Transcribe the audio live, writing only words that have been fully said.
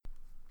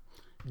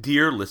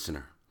Dear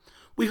listener,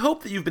 we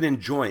hope that you've been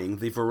enjoying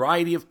the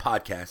variety of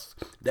podcasts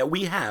that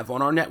we have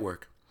on our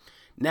network.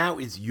 Now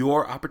is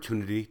your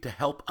opportunity to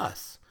help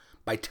us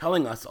by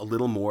telling us a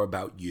little more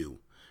about you.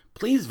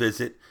 Please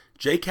visit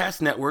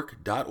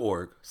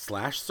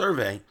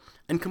jcastnetwork.org/survey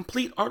and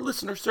complete our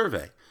listener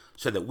survey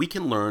so that we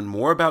can learn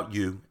more about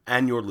you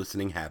and your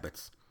listening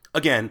habits.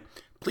 Again,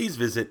 please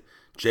visit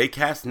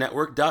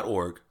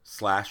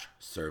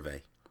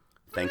jcastnetwork.org/survey.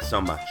 Thanks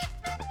so much.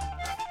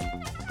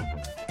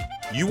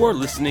 You are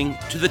listening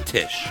to The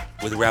Tish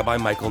with Rabbi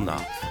Michael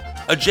Knopf,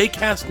 a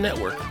JCast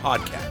Network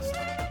podcast.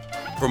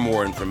 For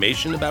more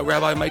information about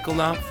Rabbi Michael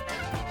Knopf,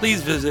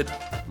 please visit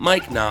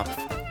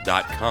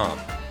mikeknopf.com.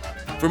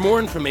 For more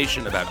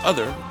information about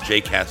other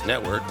JCast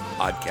Network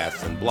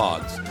podcasts and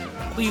blogs,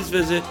 please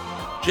visit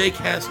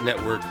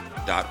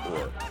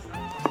jcastnetwork.org.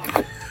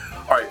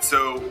 All right,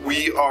 so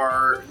we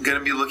are going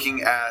to be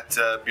looking at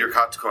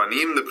Birkat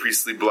Kohanim, the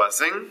priestly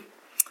blessing.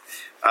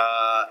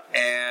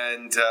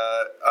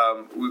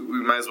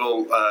 We might as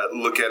well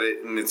look at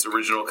it in its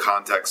original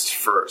context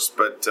first.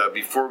 But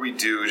before we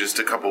do, just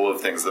a couple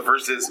of things. The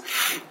first is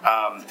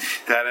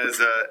that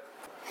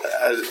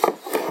as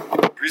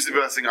priestly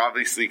blessing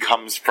obviously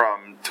comes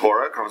from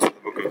Torah, comes from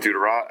the book of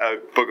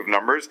book of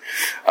Numbers,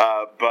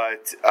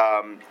 but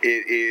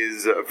it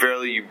is a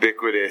fairly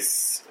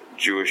ubiquitous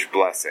Jewish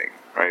blessing,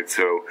 right?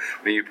 So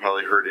you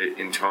probably heard it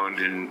intoned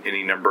in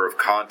any number of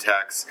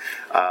contexts.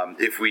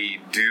 If we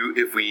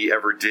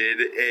ever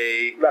did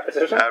a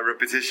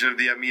repetition of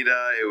the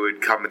Amidah, it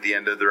would come at the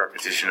end of the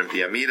repetition of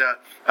the Amidah.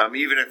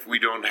 Even if we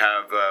don't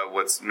have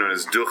what's known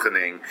as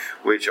duchening,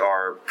 which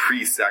are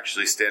priests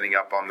actually standing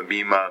up on the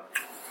bima,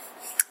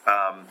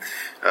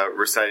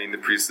 reciting the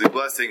priestly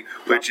blessing,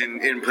 which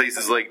in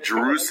places like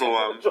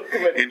Jerusalem, there's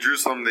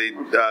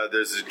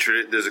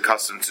a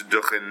custom to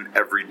duchen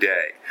every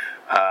day.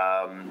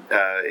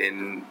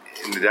 In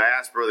the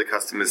diaspora, the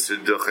custom is to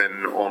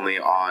duchen only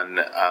on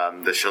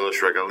the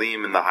Shalosh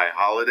Regalim and the high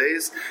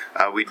holidays.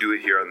 We do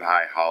it here on the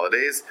high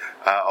holidays,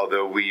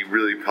 although we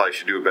really probably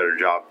should do a better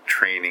job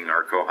training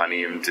our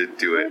Kohanim to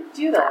do it.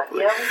 Do that,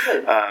 properly.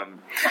 yeah,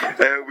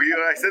 we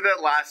could. I said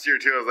that last year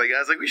too. I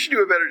was like, we should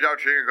do a better job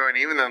training our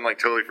Kohanim, and then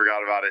totally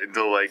forgot about it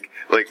until like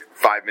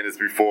 5 minutes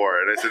before,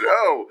 and I said,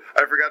 "Oh,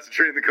 I forgot to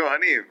train the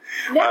Kohanim."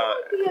 Now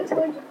it's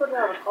going to put it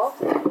on a call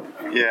today.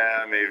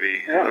 Yeah,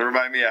 maybe. Yeah.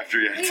 Remind me after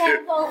you. We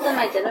have all of them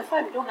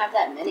identified. We don't have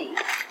that many,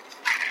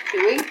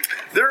 do we?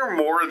 There are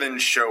more than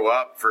show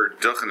up for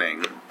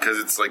duchening because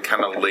it's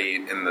kind of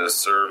late in the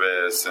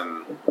service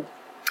and.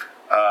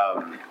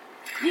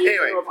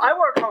 Anyway, if I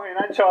were a Kohen,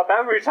 I'd show up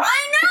every time.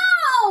 I know.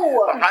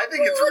 I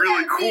think it's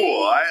really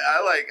cool.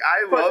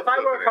 I love. If I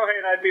were a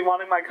Kohen, I'd be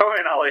wanting my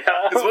Kohen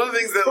Aliyah. It's one of the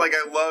things that I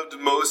loved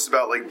most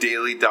about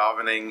daily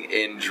davening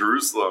in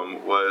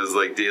Jerusalem was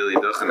daily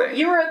duchening.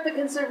 You were at the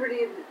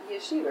conservative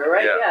yeshiva,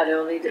 right? Yeah.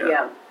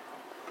 Yeah.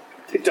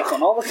 They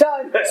duchen all the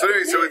time. So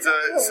anyway,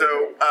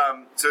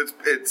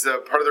 it's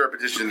part of the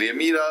repetition of the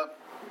Amidah.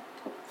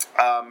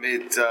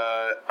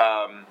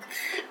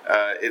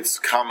 It's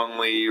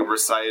commonly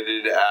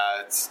recited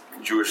at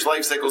Jewish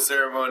life cycle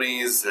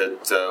ceremonies,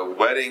 at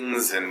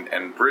weddings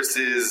and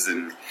brisses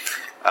and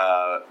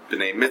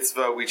B'nai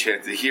Mitzvah. We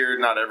chant it here,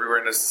 not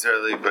everywhere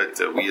necessarily, but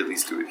we at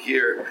least do it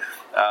here.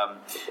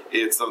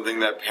 It's something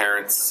that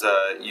parents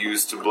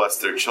use to bless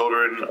their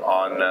children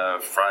on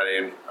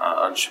Friday,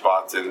 on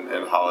Shabbat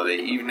and holiday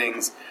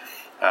evenings.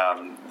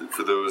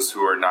 For those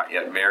who are not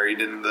yet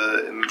married in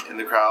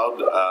the crowd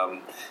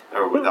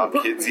or without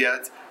kids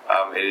yet,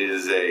 it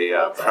is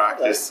a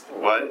practice.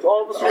 What?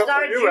 That's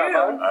our Jew.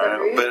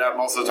 But I'm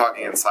also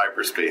talking in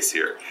cyberspace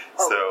here.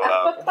 So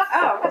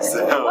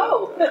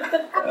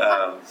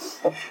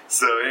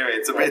anyway,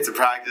 it's a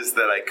practice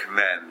that I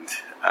commend.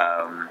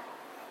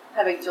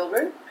 Having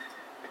children.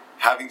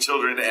 Having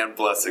children and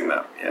blessing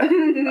them.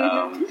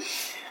 Yeah.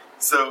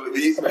 So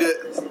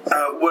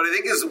what I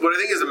think is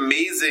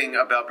amazing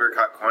about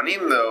Birkat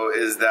Kohanim, though,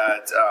 is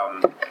that,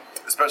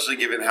 especially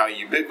given how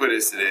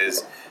ubiquitous it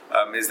is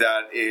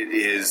that it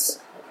is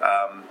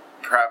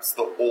perhaps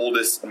the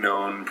oldest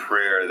known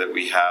prayer that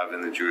we have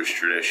in the Jewish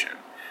tradition.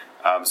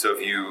 So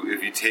if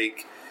you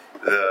take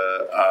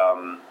the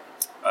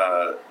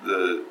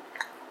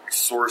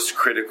source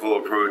critical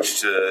approach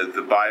to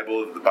the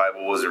Bible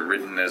wasn't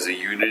written as a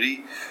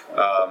unity,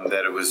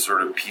 that it was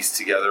sort of pieced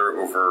together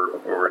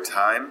over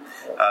time.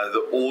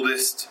 The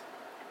oldest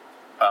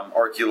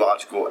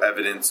archaeological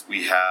evidence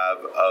we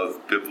have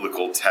of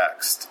biblical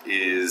text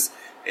is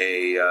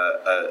a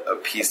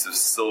piece of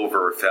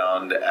silver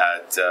found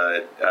at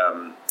a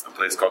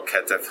place called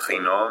Ketef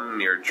Chinom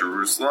near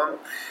Jerusalem,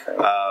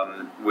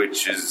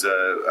 which is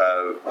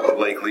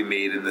likely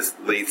made in the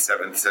late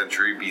 7th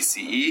century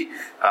BCE,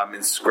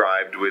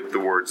 inscribed with the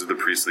words of the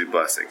priestly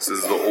blessing. So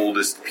this is the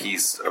oldest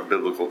piece of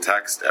biblical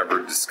text ever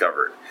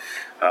discovered.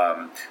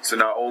 So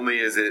not only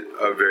is it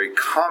a very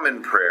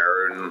common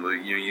prayer and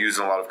used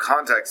in a lot of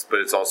contexts, but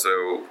it's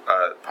also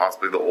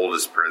possibly the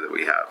oldest prayer that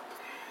we have.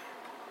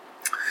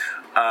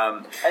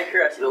 Out of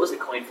curiosity, what was the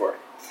coin for?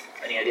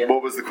 Any idea?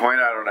 What was the coin?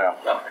 I don't know.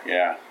 Oh.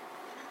 Yeah.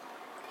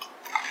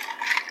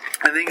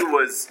 I think it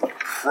was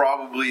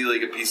probably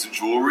like a piece of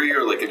jewelry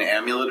or like an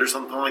amulet or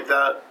something like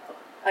that.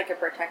 Like a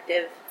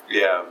protective.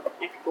 Yeah.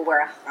 Like people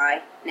wear a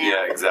tie now.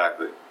 Yeah,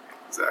 exactly.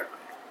 So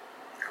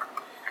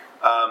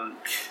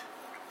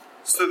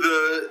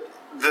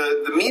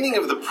the meaning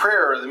of the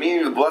prayer, the meaning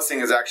of the blessing,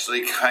 is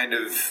actually kind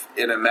of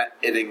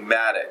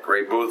enigmatic,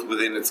 right? Both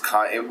within its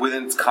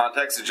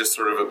context, it just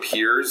sort of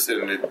appears,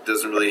 and it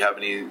doesn't really have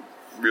any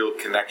real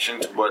connection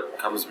to what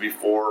comes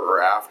before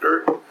or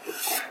after.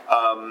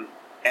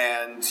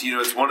 And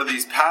it's one of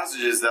these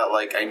passages that,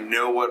 like, I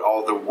know what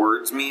all the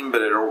words mean,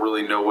 but I don't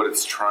really know what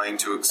it's trying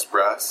to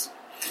express.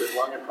 Live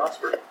long and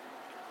prosper.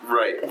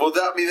 Right. Well,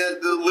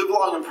 the live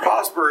long and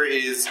prosper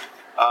is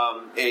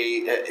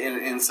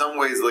in some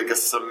ways like a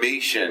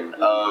summation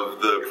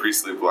of the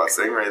priestly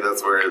blessing, right?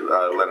 That's where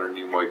Leonard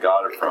Nimoy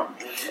got it from.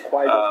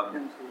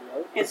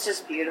 It's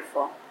just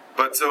beautiful.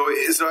 But so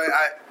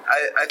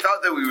I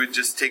thought that we would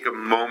just take a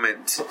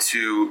moment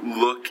to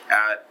look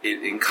at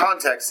it in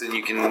context, and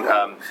you can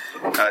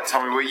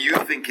tell me what you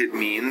think it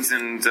means,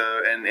 and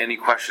any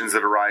questions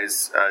that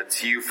arise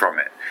to you from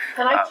it.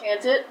 Can I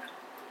chant it?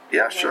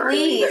 Yeah, sure.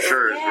 Please,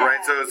 sure. yeah.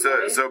 Right.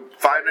 So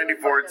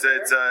 594.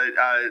 It's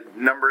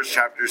Numbers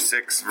chapter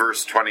 6,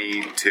 verse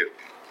 22.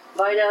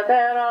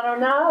 Vaydaber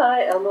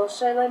Adonai el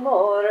Moshe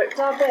lemor,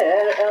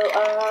 daber el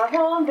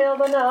Aaron vel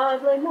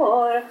banav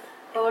lemor,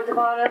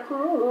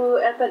 odvarachu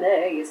et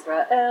bnei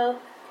Yisrael,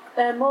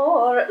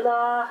 lemor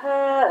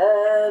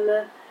lahem,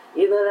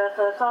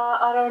 yivarechecha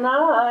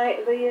Adonai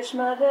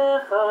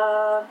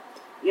v'yishmerecha,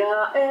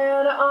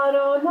 ya'er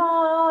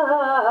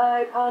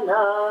Adonai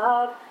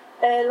panav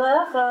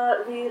elecha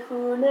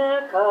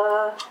v'chuneka,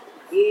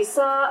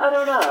 yisa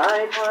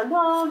Adonai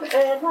panav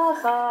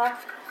elecha,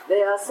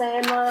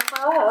 ve'asem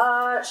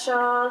lecha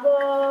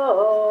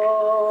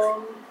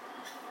shalom.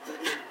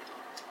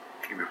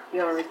 You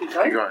want to repeat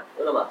that? Keep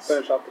going.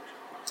 Finish off the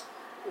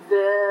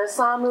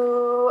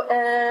Ve'samu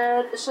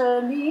et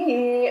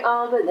shemi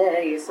al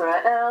b'nei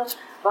Yisrael,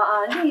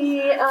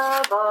 va'ani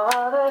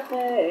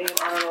avarechem.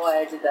 I don't know why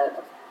I did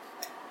that.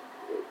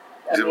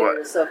 I Did mean, what? it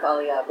was Sof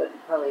Aliyah, but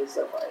probably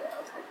Sof Aliyah.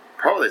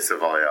 Probably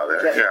Savalia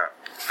there. Yeah.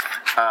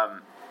 Yeah.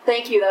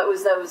 Thank you. That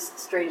was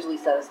strangely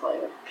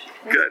satisfying.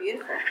 It's Good.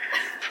 beautiful.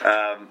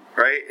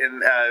 Right,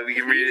 and we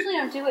can We read usually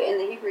don't do it in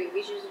the Hebrew. We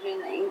usually do it in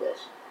the English.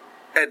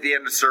 it at the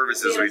end of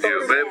services. We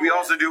do, but we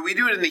also do it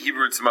in the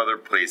Hebrew in some other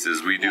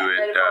places. We do And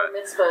it. a bar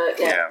mitzvah,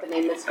 yeah. the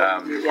name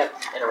mitzvah. Yep.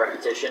 In a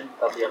repetition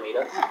of the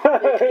Amida.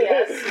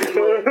 Yes.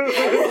 You would.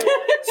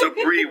 So,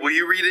 Bree, will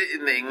you read it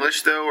in the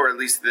English though, or at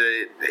least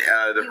the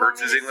want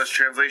Hertz's me to- English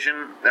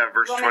translation,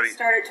 verse You want 20? me to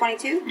start at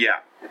 22? Yeah,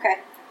 Okay.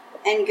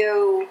 And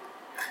go...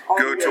 all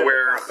go the way to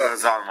where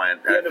across. Hazan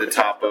went at the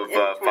top of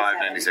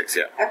 596.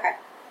 Yeah. Okay.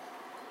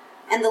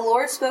 And the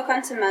Lord spoke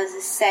unto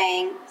Moses,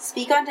 saying,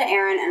 Speak unto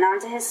Aaron and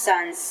unto his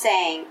sons,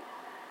 saying,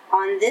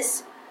 On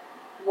this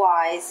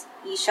wise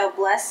ye shall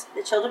bless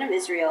the children of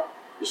Israel.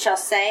 Ye shall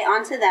say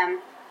unto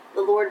them,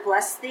 The Lord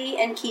bless thee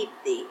and keep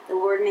thee. The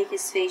Lord make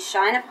his face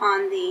shine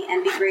upon thee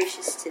and be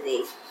gracious to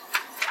thee.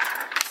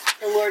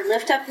 The Lord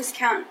lift up his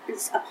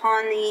countenance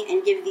upon thee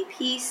and give thee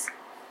peace.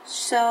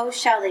 So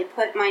shall they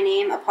put my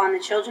name upon the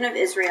children of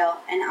Israel,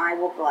 and I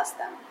will bless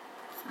them.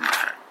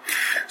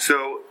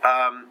 So,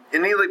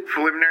 any like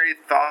preliminary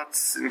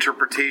thoughts,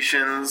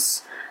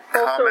 interpretations,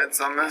 comments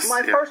on this?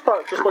 My Yeah. first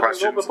thought, just Or looking a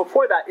little questions? bit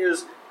before that,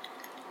 is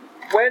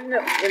when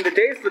in the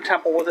days of the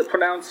temple, was it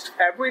pronounced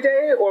every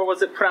day, or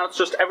was it pronounced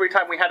just every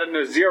time we had a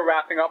Nazir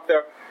wrapping up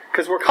there?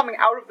 Because we're coming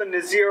out of the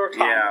Nazir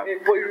time. Yeah,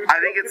 I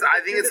think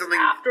it's something.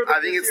 After the I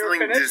think it's Nazir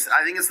something. finished?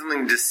 I think it's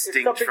something distinct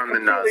It's something from the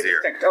completely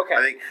Nazir. distinct. Okay.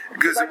 I think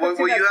because I can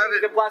see what that you have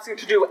being it. the blessing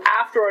to do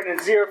after a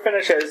Nazir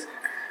finishes,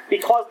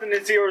 because the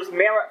Nazir's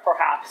merit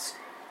perhaps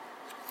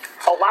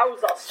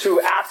allows us to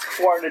ask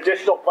for an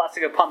additional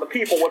blessing upon the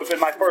people. Would have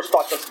been my first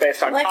thought, just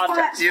based on Like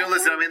context. You know,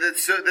 listen. I mean,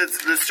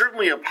 that's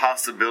certainly a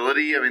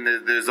possibility. I mean,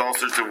 there's all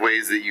sorts of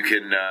ways that you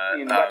can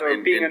Whether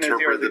being a Nazir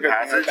interpret is a the good thing or a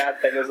passage.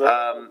 bad thing is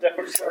a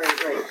different story.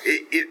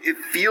 It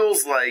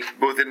feels like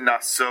both in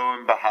Naso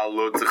and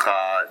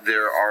Bahalotecha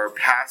there are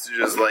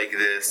passages like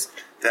this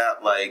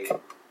that, like,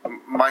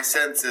 my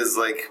sense of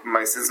like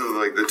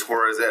the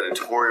Torah's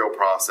editorial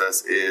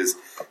process is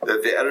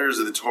that the editors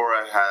of the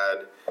Torah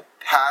had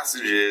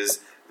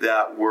passages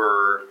that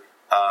were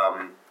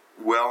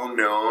well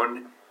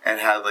known and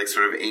had like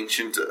sort of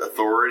ancient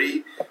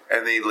authority,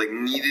 and they like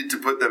needed to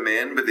put them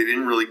in, but they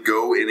didn't really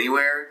go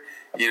anywhere.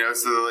 You know,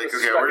 so they're like,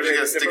 okay, we're just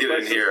gonna stick it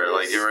in here,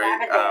 like, you're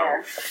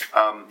right.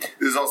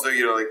 There's also,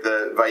 you know, like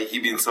the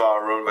Vayihi bin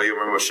Aaron,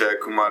 Vayomer Moshe,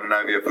 Kumar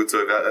Navi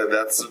Afutso,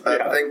 that's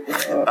that thing,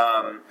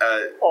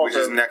 which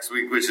is next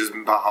week, which is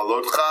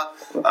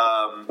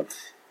Bahalotcha.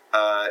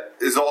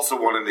 Is also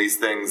one of these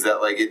things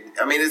that, like,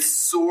 it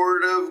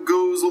sort of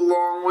goes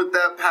along with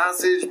that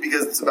passage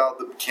because it's about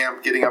the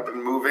camp getting up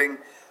and moving,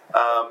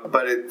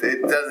 but it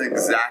doesn't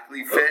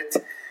exactly fit.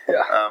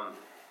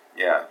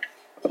 Yeah.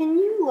 Can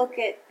you look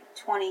at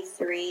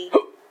 23?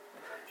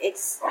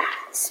 It's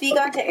speak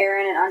unto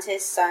Aaron and unto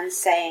his sons,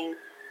 saying,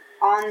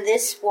 On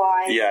this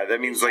wise. Yeah, that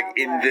means like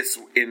in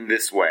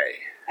this way.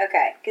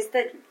 Okay, because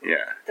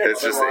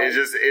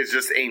it's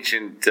just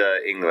ancient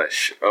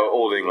English,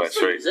 Old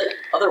English, right? Is it?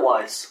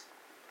 Otherwise.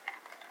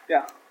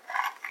 Yeah.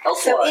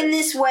 Elsewise. so in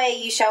this way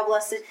you shall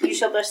bless the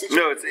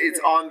No, it's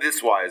on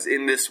this wise,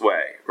 in this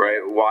way,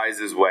 right? Wise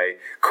is way.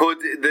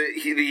 The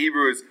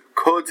Hebrew is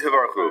Kod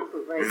Tevarchu.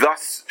 Right.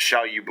 Thus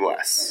shall you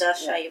bless.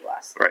 Thus shall you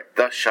bless. Right.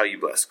 Thus shall you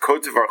bless.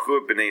 Kod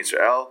Tevarchu b'nei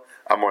Israel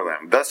amor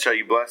lam. Thus shall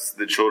you bless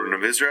the children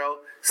of Israel.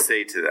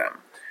 Say to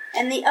them.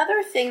 And the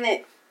other thing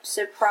that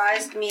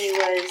surprised me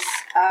was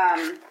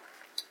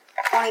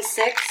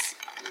 26.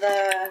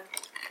 The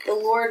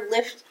Lord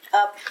lift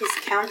up his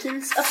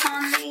countenance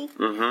upon thee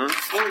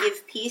and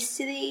give peace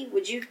to thee.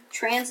 Would you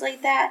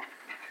translate that?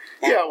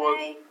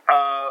 Way?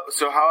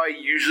 So how I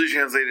usually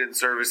translate it in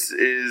service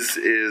is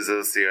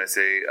let's see, I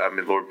say,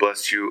 may the Lord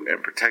bless you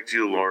and protect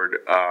you, Lord.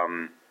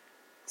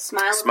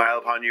 Smile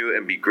upon you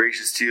and be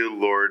gracious to you,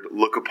 Lord.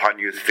 Look upon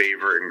you with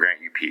favor and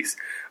grant you peace.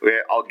 Okay,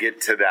 I'll get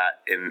to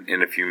that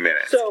in a few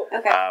minutes. So,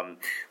 Okay.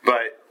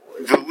 But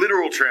the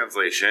literal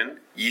translation,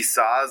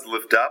 Yisaz,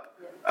 lift up,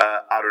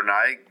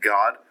 Adonai,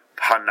 God,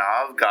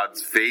 Panav,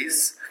 God's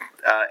face,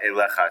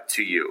 Elecha,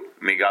 to you.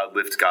 May God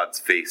lift God's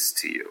face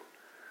to you.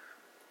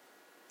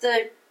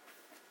 The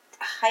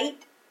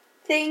height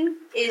thing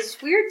is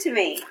weird to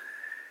me,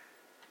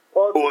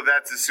 Well,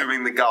 that's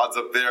assuming the God's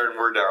up there and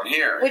we're down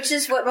here. which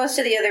is what most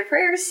of the other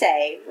prayers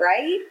say,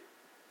 right?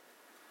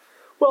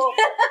 well,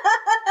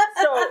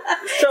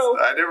 so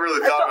I never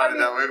really thought about it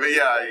that way, but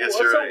yeah, I guess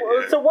you're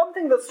right. So one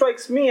thing that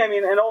strikes me,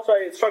 and also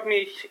it struck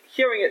me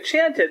hearing it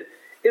chanted,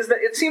 is that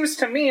it seems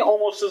to me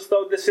almost as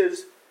though this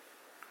is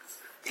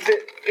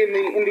in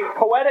the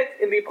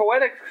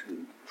poetic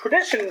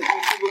tradition.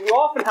 We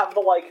often have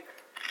the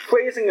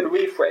phrasing and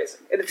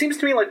rephrasing, and it seems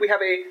to me like we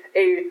have a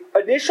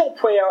initial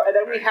prayer, and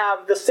then we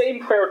have the same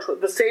prayer,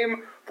 the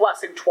same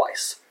blessing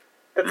twice.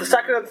 That the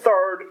second and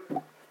third,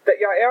 that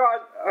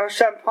Ya'er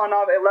Hashem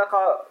Panav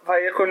Elecha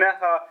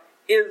Vayechunecha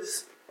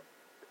is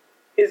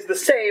the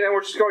same, and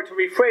we're just going to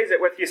rephrase it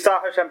with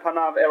Yisach Hashem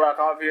Panav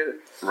Elecha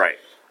Right.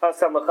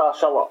 Hashem Lecha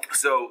Shalom.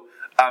 So,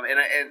 and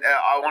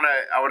I want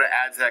to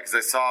add to that because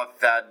I saw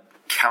Thad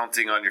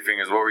counting on your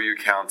fingers. What were you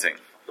counting?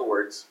 The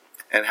words.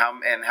 And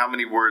how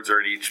many words are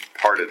in each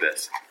part of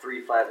this?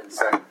 3, 5, and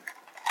 7.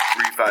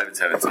 3, 5, and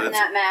 7. So And that's,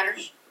 that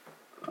matters.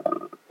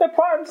 The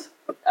parts.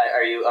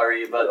 Are you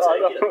about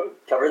to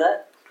cover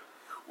that?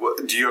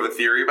 what, do you have a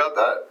theory about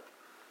that?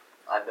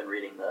 I've been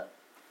reading that.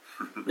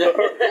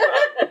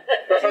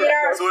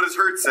 So what does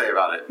Hurt say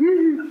about it?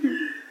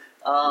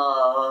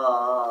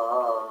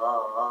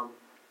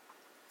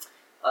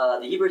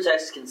 The Hebrew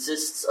text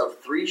consists of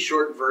 3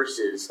 short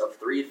verses of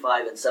 3,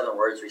 5, and 7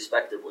 words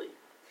respectively.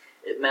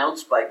 It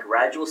mounts by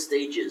gradual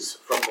stages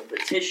from the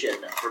petition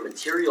for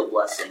material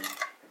blessing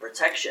and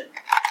protection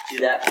to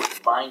that for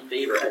divine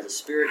favor as a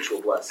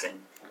spiritual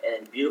blessing,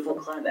 and in beautiful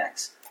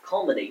climax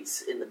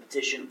culminates in the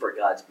petition for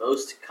God's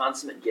most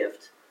consummate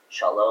gift,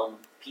 shalom,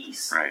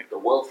 peace, Right. the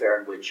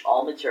welfare in which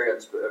all material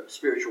and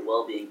spiritual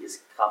well-being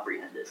is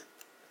comprehended.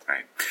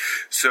 Right.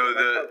 So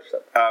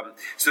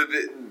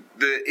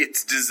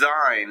it's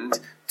designed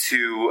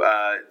to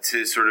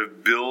sort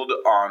of build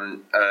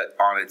on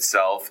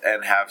itself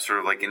and have sort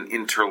of like an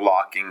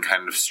interlocking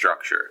kind of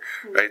structure,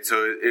 right?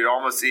 So it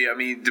almost,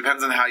 it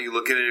depends on how you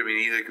look at it.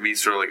 Either it can be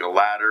sort of like a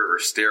ladder or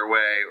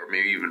stairway or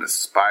maybe even a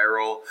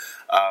spiral.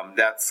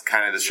 That's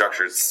kind of the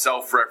structure. It's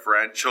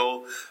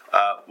self-referential.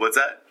 What's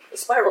that? A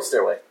spiral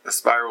stairway. A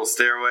spiral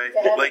stairway,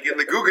 like in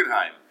the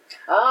Guggenheim,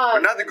 Ah,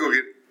 or not the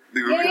Guggenheim. The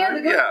yeah, Guggenheim?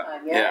 the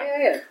Guggenheim.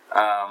 Yeah.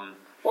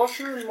 Well, it's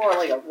really more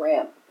like a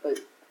ramp, but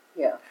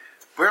yeah.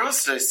 Where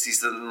else did I see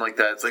something like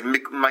that? It's like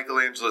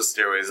Michelangelo's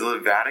stairway. Is it the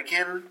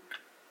Vatican?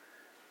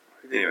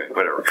 Anyway,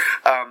 whatever.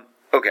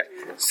 Okay,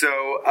 so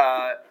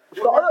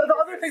The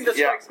other thing that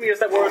strikes me is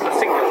that we're in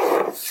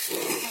the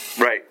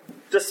singular. right,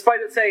 Despite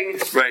it saying,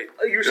 right.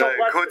 You shall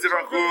bless the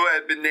children. Kotevrachu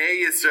et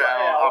b'nei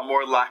Yisrael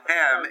amor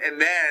lahem, and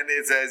then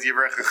it says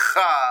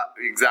Yivrechacha.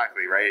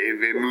 Exactly, right.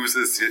 It moves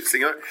this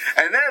singular,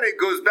 and then it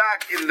goes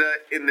back in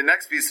the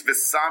next piece.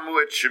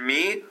 V'samu et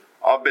shemi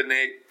al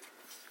b'nei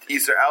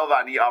Yisrael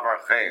v'ani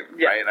avarchem.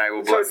 Yeah. Right, and I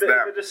will bless so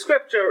them. the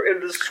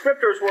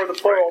descriptors were the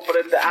plural, but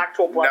in the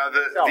actual blessing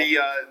Now itself.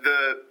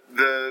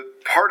 the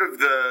part of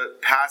the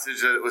passage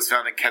that was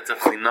found in Ketef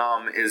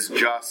Chinam is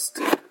just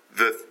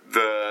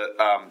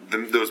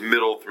those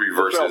middle 3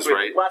 verses,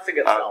 right? The blessing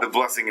itself. The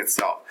blessing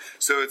itself.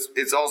 So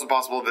it's also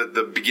possible that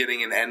the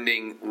beginning and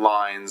ending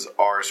lines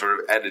are sort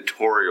of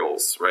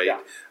editorials, right? Yeah.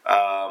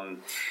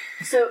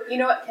 So, you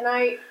know what, can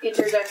I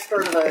interject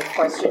sort of a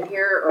question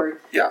here? Or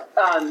Yeah.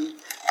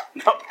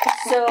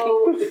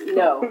 So,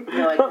 no,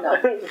 I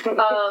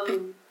cannot.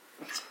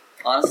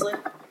 Honestly?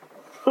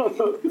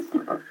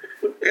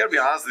 I gotta be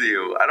honest with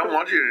you. I don't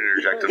want you to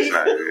interject us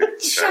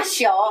tonight.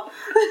 Shush, y'all.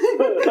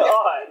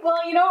 God.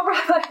 Well, you know,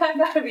 Rabbi, I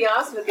gotta be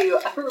honest with you.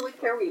 I don't really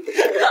care what you think.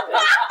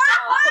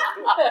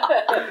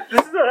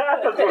 This is what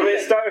happens when we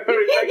start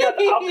drinking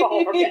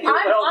alcohol from people.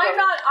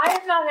 I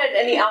have not had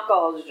any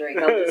alcohol to drink.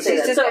 I'll just say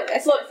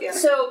that. So, look,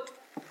 so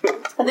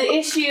the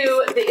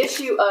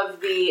issue of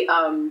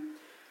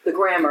the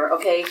grammar.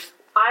 Okay,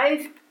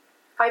 I've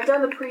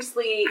done the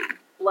priestly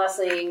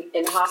blessing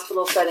in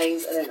hospital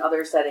settings and in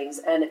other settings,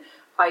 and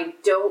I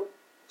don't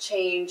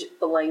change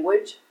the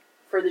language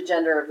for the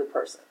gender of the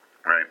person.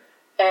 Right.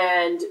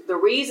 And the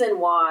reason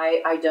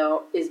why I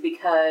don't is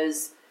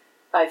because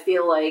I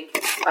feel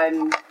like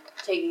I'm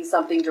taking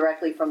something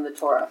directly from the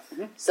Torah.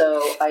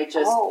 So I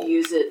just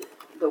use it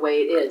the way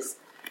it is.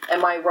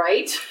 Am I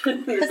right?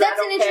 But that's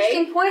an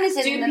interesting point. Is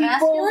it in the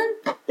masculine?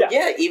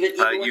 Yeah, even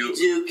when you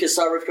do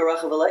Kisar Rivka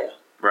Rachel Leah.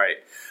 Right.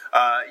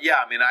 Yeah,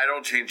 I mean, I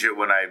don't change it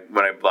when I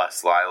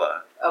bless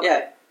Lila. Okay.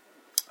 Yeah.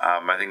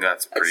 I think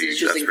that's pretty.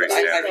 That's interesting. That's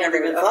pretty I've never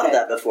even thought of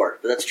that before,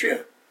 but that's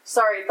true.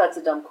 Sorry if that's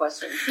a dumb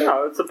question.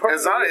 No, it's a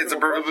It's a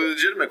perfectly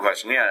legitimate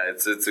question. Yeah,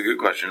 it's a good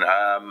question.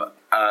 I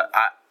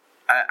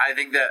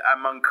think that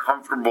I'm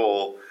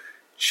uncomfortable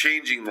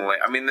changing the.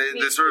 I mean,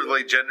 the sort of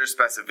like gender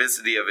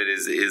specificity of it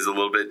is a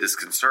little bit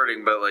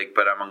disconcerting, but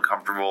I'm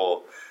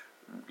uncomfortable,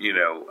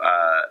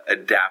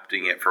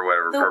 adapting it for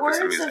whatever purpose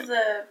I'm The words using. of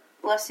the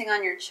blessing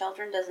on your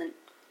children doesn't.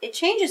 It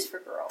changes for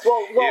girls.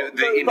 Well,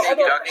 the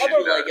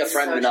introduction, Like a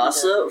friend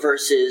Manasseh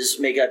versus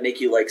may God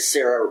make you like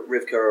Sarah,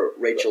 Rivka,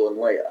 Rachel, and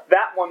Leah.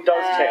 that one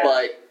does change.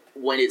 But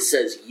when it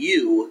says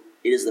you,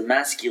 it is the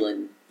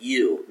masculine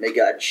you. May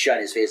God shine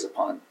His face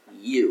upon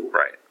you.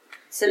 right?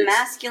 It's a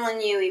masculine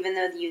you, even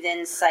though you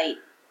then cite.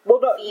 Well,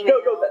 no,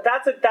 female.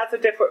 that's a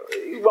different.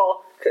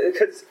 Well,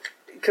 because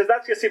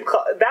that's Yasim.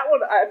 That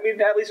one, I mean,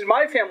 at least in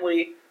my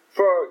family,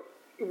 for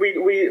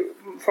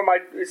my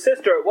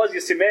sister, it was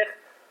Yasimech,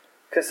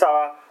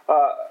 Kasara,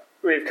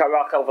 Rivka,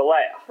 Rachel,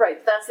 Leah.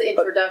 Right, that's the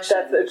introduction.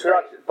 That's the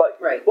introduction. But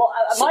Right. well,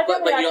 my But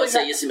family you don't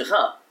say actually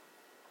Yisimcha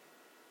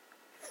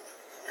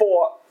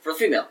for for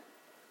female.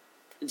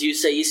 Do you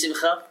say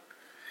Yisimcha?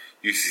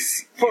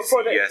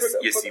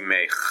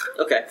 Yesimech.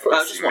 Okay, I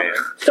was just wondering.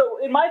 So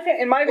in my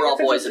We're all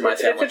it's boys in my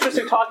it's family.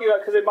 interesting talking about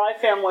because in my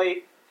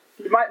family,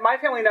 my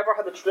family never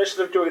had the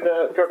tradition of doing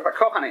the Birkat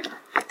Kohanim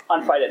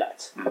on Friday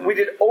nights. We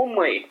did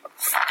only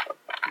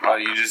Oh,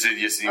 you just did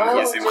Yesimcha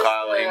just,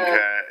 Rasha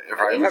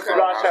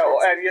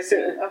and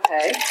Yasim.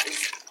 Okay.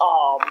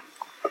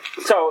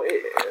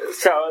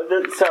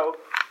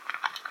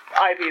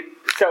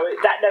 So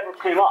that never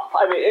came up.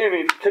 I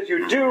mean, because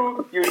you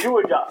do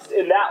adjust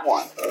in that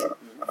one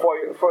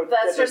for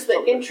That's just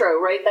the intro,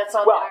 right? That's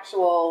not Well, the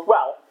actual.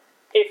 Well,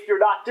 if you're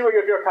not doing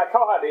a Birkat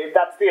Kohanim,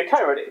 that's the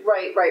entirety.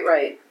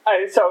 Right.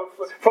 And so,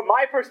 from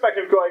my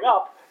perspective, growing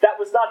up, that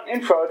was not an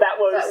intro. That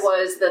was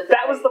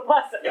That was the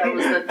blessing.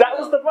 That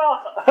was the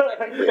bracha.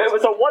 It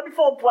was a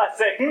wonderful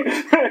blessing.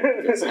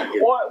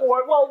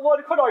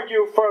 One could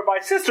argue for my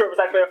sister it was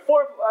actually a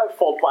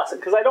fourfold blessing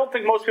because I don't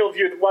think most people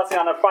view the blessing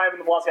on Ephraim and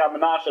the blessing on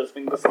Menashe as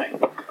being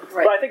distinct.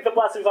 Right. But I think the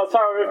blessings on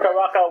Sarah, Rivka,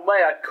 Rachel, and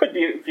Leah could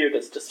be viewed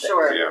as distinct.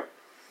 Sure. Yeah.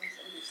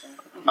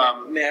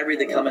 May I read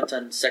the comment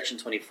on section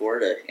 24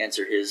 to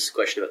answer his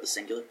question about the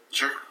singular?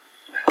 Sure.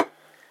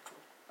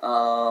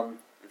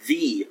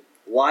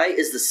 Why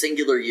is the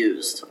singular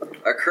used?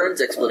 Our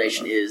current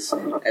explanation is,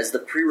 as the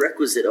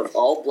prerequisite of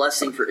all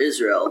blessing for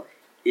Israel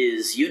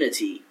is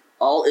unity,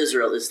 all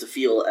Israel is to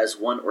feel as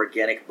one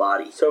organic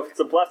body. So if it's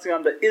a blessing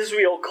on the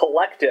Israel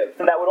collective,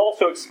 then that would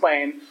also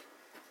explain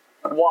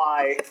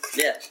why,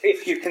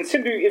 if you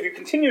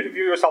continue to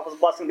view yourself as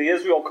blessing the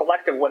Israel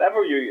collective,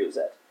 whatever you use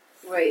it,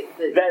 Right.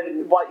 then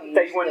you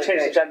wouldn't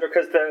change the gender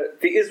because the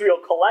Israel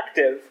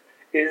collective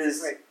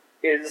is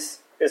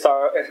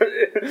our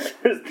is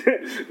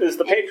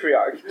the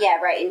patriarch. Yeah,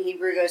 right. In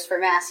Hebrew goes for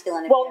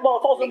masculine. But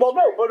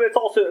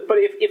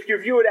if you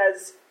view it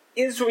as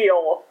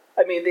Israel,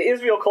 I mean the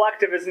Israel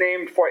collective is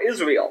named for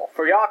Israel,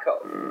 for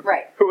Yaakov,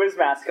 Right. who is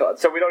masculine.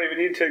 So we don't even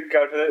need to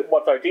go to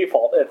what's our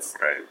default. It's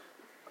Right.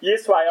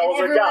 Yisrael And is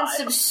a guy everyone's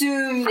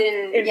subsumed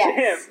into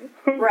yes. him.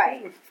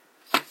 Right.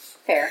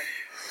 Fair.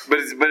 But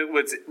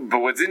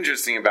what's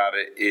interesting about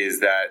it is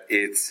that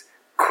it's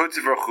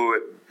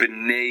Kotivrachu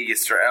b'nei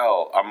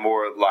Yisrael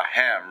amor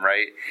lahem,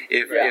 right?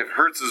 If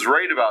Hertz is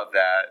right about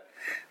that,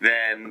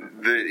 then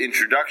the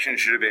introduction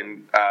should have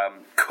been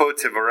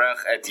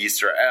Kotivrech et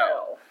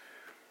Yisrael,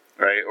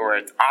 right? Or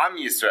at Am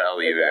Yisrael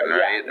even,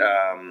 right?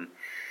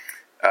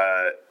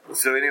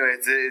 So anyway,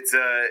 it's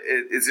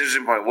an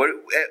interesting point.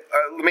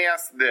 Let me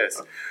ask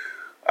this: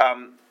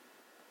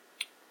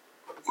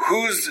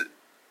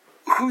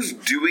 Who's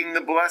doing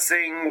the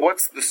blessing?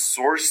 What's the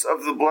source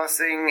of the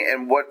blessing?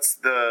 And what's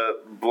the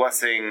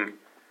blessing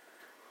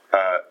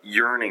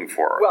yearning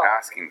for,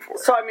 asking for?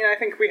 So I mean, I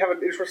think we have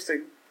an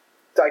interesting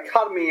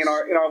dichotomy in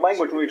our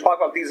language when we talk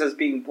about these as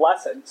being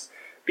blessings,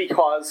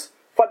 because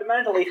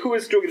fundamentally, who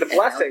is doing the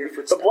blessing?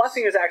 The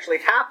blessing is actually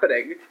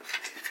happening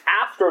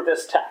after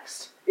this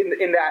text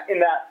in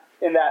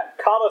that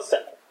codicil,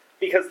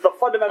 because the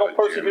fundamental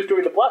person who's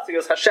doing the blessing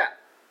is Hashem.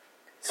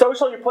 So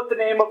shall you put the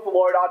name of the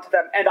Lord onto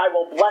them, and I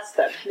will bless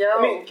them. No.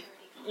 I mean,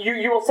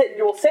 you will say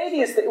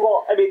these things.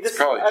 Well, I mean, this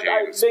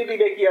I may be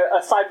making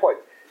a side point.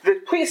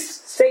 The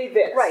priests say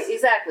this. Right,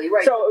 exactly,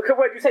 right. So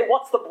when you say,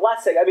 what's the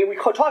blessing? I mean, we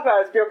talk about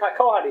it as Birkat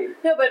Kohanim.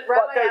 No, but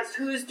Rabbi asked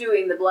who's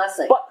doing the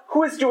blessing. But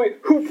who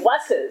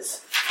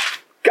blesses?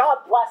 God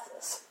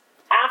blesses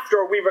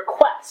after we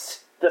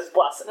request this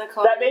blessing. The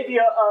Kohanim. That may be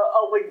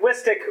a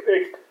linguistic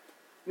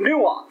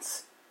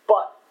nuance,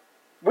 but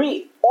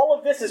all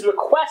of this is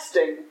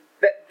requesting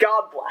that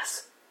God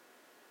bless.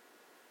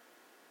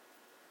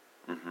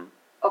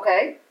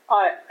 Okay.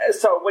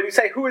 So when you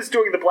say who is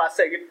doing the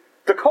blessing,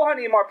 the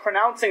Kohanim are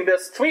pronouncing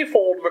this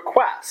threefold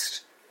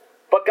request,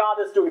 but God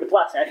is doing the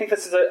blessing. I think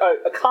this is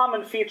a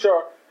common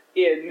feature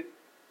in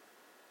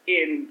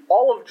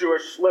all of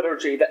Jewish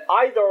liturgy, that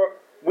either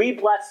we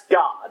bless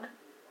God,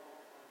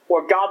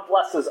 or God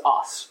blesses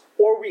us,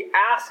 or we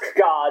ask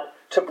God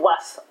to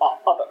bless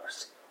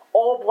others.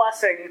 All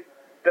blessing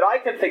that I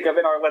can think of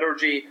in our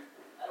liturgy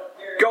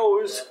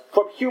goes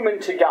from human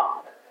to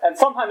God. And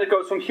sometimes it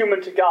goes from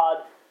human to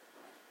God,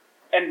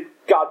 and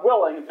God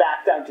willing,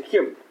 back down to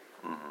human.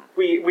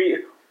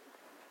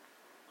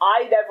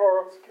 I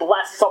never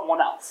bless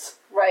someone else.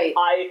 Right.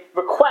 I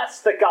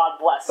request that God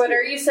bless But you.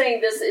 are you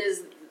saying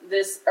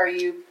are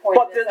you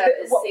pointing this out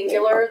as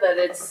singular, that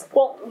it's...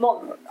 Well,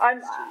 no,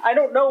 I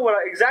don't know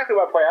exactly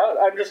what I point out.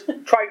 I'm just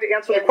trying to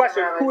answer the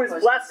question. Who is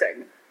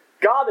blessing?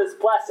 God is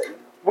blessing.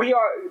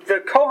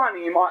 The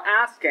Kohanim are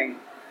asking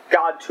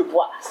God to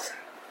bless.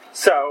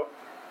 So,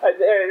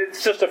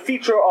 it's just a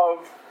feature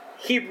of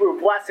Hebrew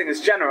blessings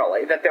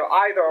generally, that they're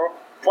either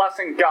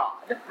blessing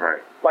God,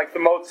 Right. like the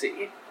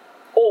Motzi,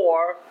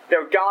 or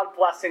they're God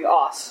blessing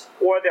us,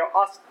 or they're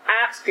us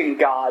asking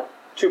God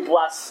to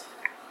bless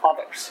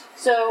others.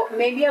 So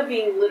maybe I'm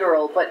being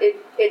literal, but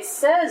it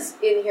says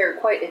in here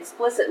quite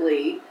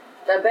explicitly,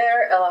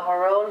 Daber el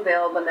Aharon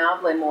ve'el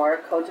banav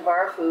lemor ko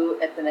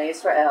tavarachu et bnei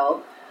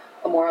Israel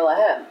amor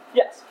lahem.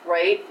 Yes.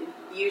 Right?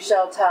 You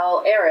shall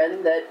tell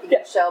Aaron that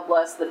you shall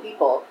bless the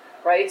people.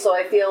 Right? So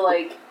I feel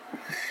like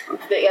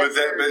the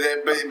answer...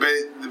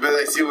 But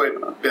I see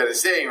what Ben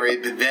is saying,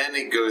 right? But then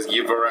it goes,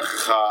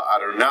 Yivarecha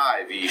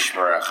Adonai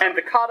v'yishmerecha. And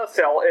the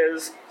codicil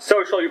is,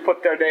 so shall you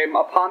put their name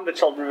upon the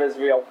children of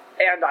Israel,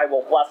 and I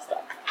will bless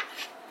them.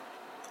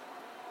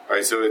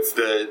 Right, so it's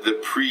the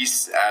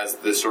priests as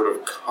the sort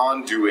of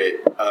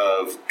conduit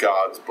of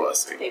God's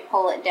blessing. They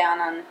pull it down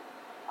on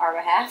our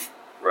behalf.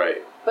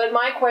 Right. But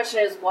my question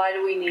is, why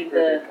do we need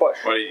They push.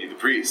 Why do you need the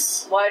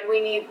priests?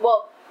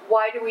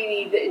 why do we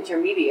need the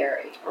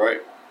intermediary?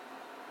 Right.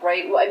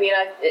 Right? Well, I mean,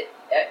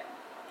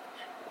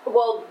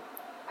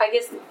 I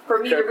guess for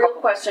me the real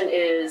question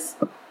is,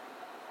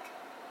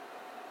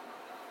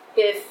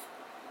 if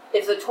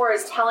the Torah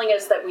is telling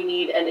us that we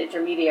need an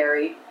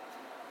intermediary,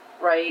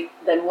 right,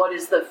 then what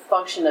is the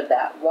function of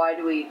that? Why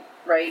do we,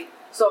 right?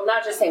 So I'm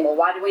not just saying, well,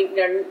 why do we,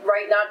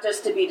 right, not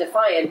just to be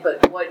defiant,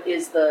 but what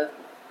is the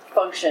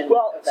function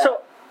of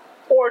that?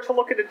 Or to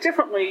look at it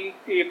differently,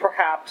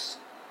 perhaps,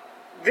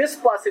 this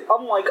blessing,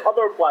 unlike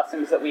other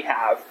blessings that we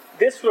have,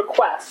 this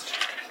request,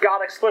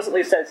 God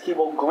explicitly says He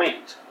will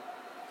grant.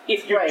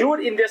 If you do it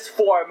in this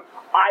form,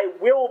 I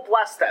will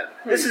bless them.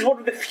 This is one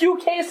of the few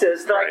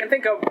cases that I can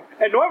think of,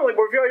 and normally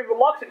we're very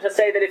reluctant to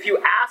say that if you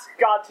ask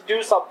God to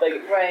do something,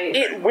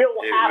 it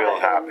will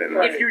happen.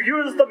 Right. If you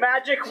use the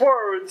magic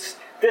words,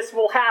 this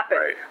will happen.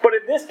 Right. But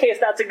in this case,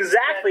 that's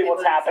exactly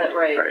what's happening.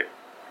 Right.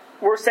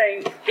 We're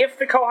saying, if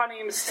the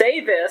Kohanim say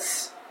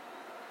this,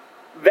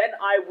 then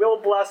I will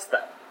bless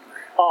them.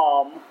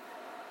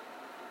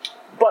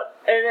 But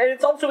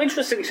it's also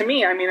interesting to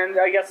me, I mean, and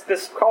I guess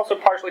this also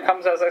partially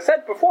comes, as I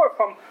said before,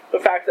 from the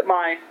fact that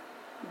my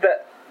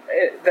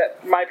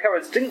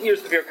parents didn't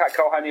use the Birkat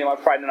Kohanim on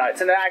Friday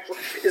nights, and that I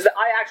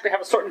actually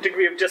have a certain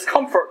degree of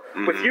discomfort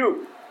with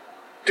you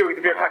doing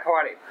the Birkat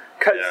Kohanim.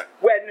 Because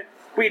when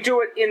we do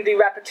it in the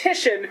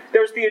repetition,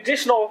 there's the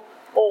additional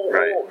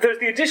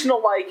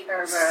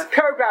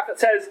paragraph that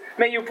says,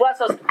 "May you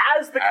bless us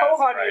as the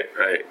Kohanim."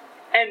 Right.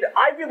 And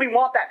I really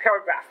want that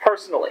paragraph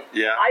personally.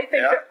 Yeah. I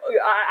think that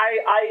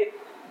I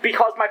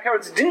because my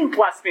parents didn't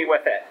bless me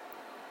with it.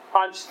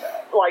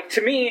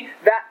 To me,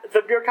 that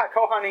the Birkat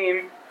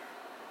Kohanim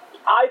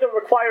either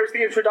requires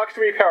the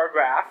introductory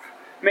paragraph,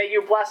 "May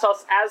you bless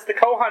us as the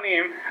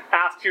Kohanim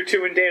asked you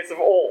to in days of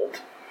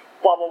old,"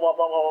 blah blah blah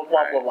blah blah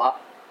blah blah blah,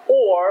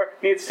 or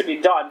needs to be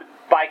done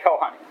by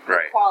Kohanim.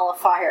 Right.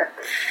 Qualifier.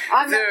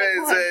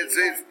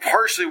 It's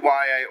partially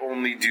why I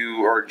only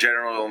do, or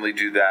generally only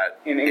do that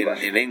in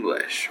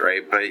English,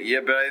 right? But I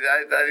think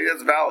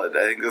that's valid.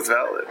 I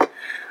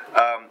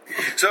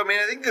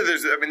think that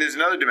there's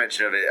another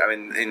dimension of it. I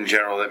mean, in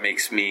general, that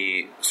makes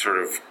me sort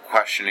of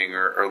questioning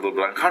or a little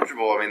bit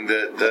uncomfortable. I mean,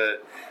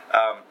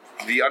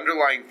 the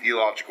underlying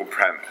theological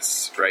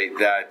premise, right?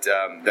 That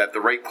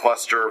the right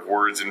cluster of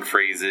words and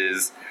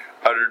phrases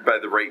uttered by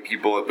the right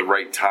people at the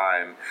right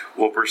time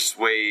will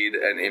persuade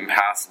an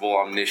impassible,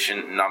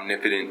 omniscient, and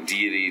omnipotent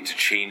deity to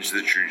change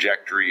the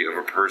trajectory of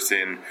a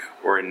person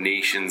or a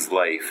nation's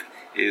life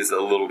is a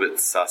little bit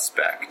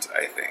suspect,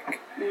 I think.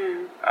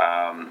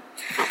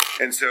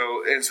 And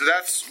so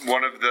that's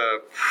one of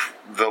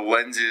the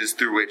lenses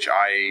through which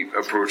I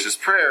approach this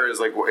prayer is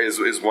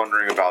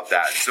wondering about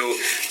that. So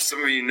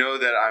some of you know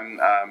that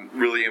I'm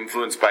really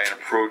influenced by an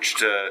approach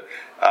to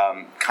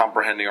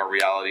comprehending our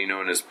reality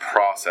known as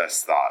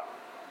process thought.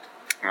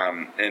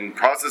 And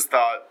process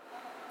thought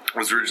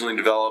was originally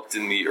developed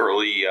in the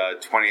early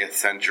 20th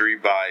century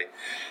by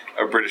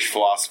a British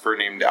philosopher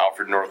named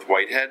Alfred North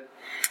Whitehead.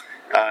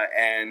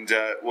 And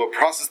what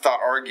process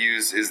thought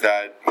argues is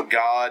that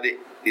God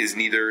is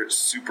neither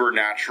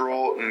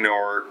supernatural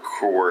nor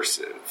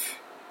coercive.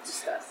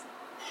 Discuss,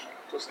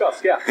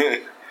 yeah.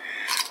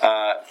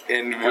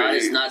 God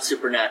is not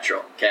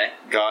supernatural, okay?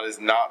 God is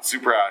not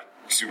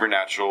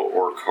supernatural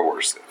or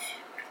coercive.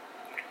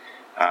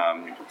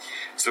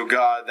 So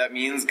God, that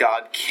means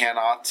God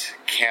cannot,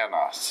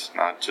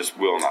 not just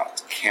will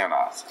not,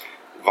 cannot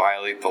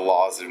violate the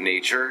laws of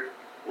nature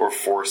or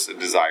force a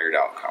desired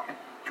outcome.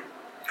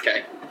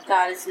 Okay.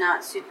 God is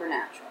not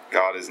supernatural.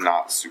 God is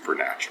not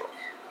supernatural.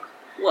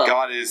 Well,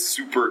 God is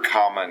super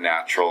comma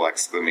natural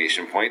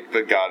exclamation point,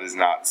 but God is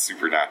not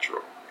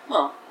supernatural.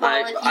 Well,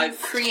 if you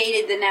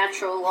created the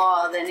natural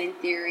law, then in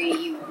theory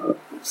you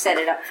set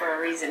it up for a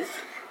reason.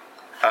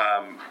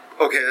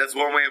 Okay, that's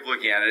one way of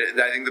looking at it.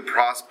 I think the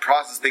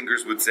process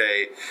thinkers would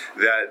say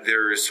that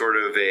there is sort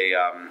of a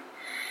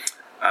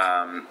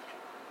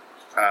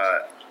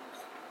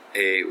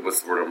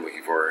what's the word I'm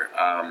looking for?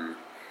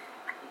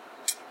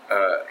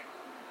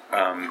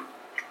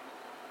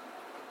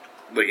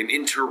 Like an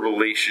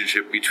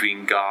interrelationship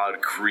between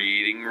God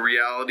creating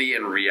reality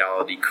and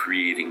reality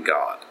creating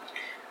God.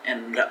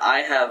 And I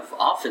have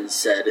often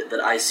said that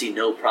I see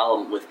no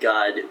problem with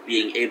God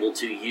being able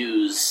to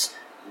use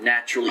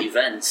natural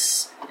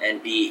events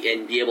and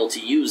be able to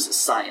use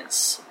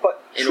science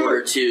in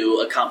order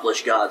to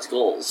accomplish God's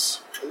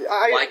goals.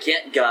 Why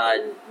can't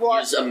God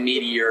use a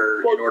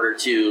meteor in order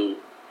to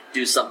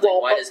do something?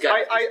 Why does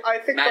God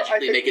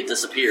magically make it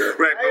disappear?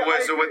 Right,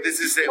 but so what this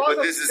is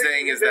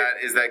saying is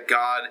that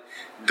God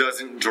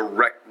doesn't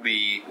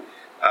directly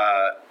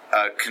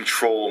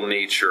control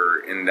nature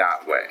in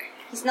that way.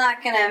 He's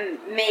not going to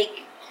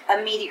make a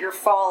meteor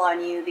fall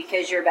on you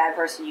because you're a bad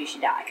person, you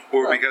should die.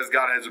 Or because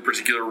God has a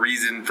particular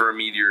reason for a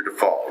meteor to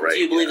fall, right? Do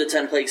you believe the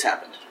 10 plagues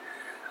happened?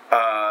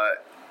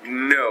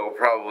 No,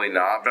 probably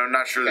not. But I'm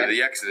not sure that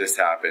the Exodus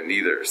happened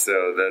either.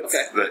 So that's.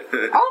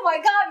 Oh my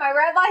God, my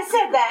rabbi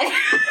said that.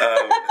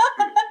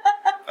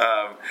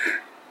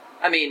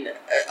 I mean,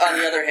 on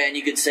the other hand,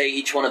 you could say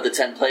each one of the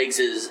 10 plagues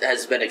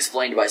has been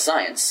explained by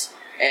science.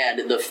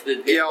 And although what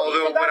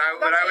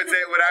I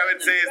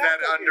would say is that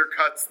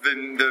undercuts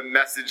the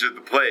message of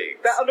the plague.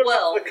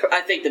 Well,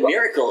 I think the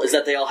miracle is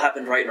that they all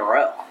happened right in a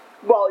row.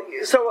 Well,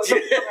 so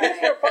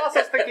the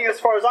process thinking, as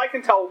far as I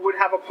can tell, would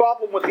have a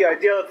problem with the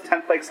idea that the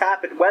 10 plagues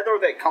happened, whether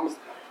that comes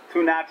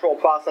through natural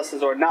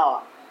processes or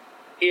not,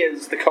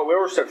 is the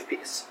coercive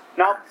piece,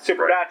 not the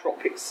supernatural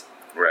piece.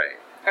 Right.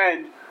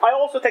 And I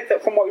also think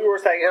that from what you were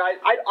saying, and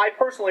I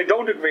personally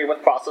don't agree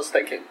with process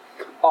thinking,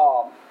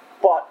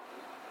 but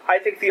I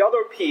think the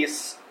other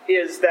piece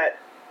is that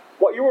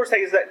what you were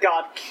saying is that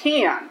God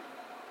can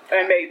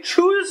and may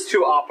choose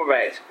to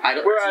operate. Do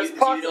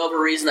you know of a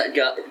reason that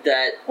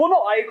well,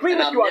 no, I agree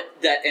with you.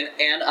 That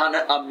an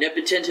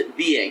omnipotent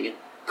being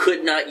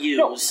could not use.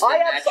 No,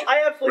 I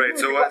absolutely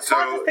agree.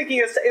 Process thinking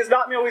is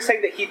not merely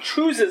saying that he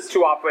chooses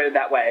to operate in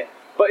that way,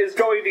 but is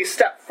going a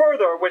step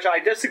further, which I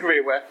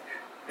disagree with.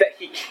 That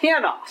he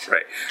cannot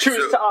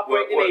choose to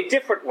operate in a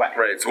different way.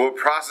 Right. So what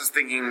process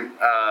thinking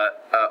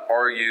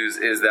argues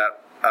is that.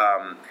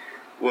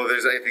 Well,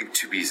 there's, I think,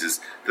 two pieces.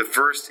 The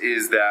first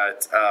is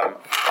that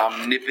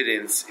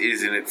omnipotence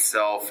is in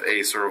itself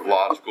a sort of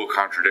logical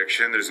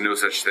contradiction. There's no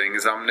such thing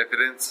as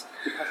omnipotence.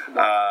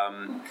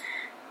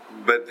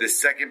 But the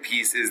second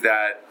piece is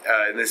that,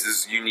 and this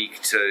is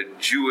unique to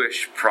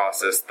Jewish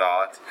process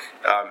thought,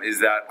 is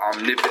that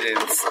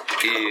omnipotence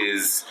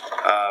is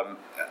a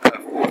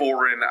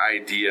foreign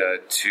idea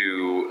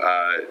to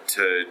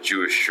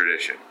Jewish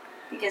tradition.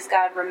 Because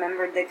God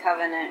remembered the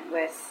covenant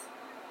with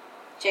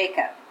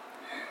Jacob.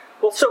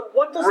 Well, so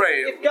what does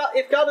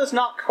if God is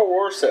not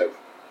coercive,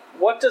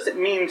 what does it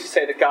mean to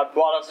say that God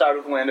brought us out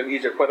of the land of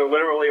Egypt, whether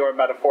literally or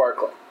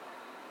metaphorically?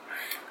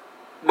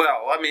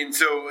 Well, I mean,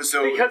 so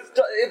because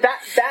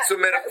so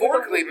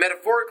metaphorically,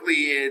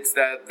 it's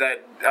that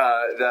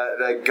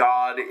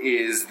God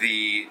is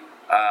the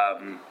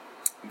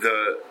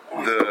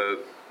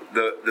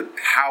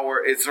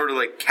power. It's sort of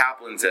like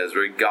Kaplan says,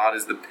 right? God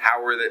is the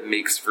power that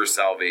makes for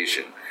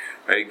salvation,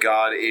 right?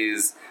 God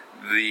is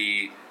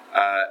the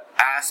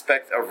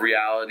aspect of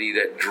reality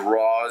that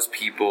draws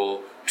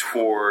people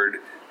toward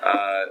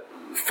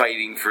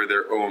fighting for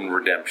their own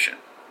redemption.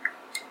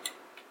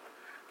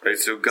 Right,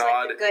 so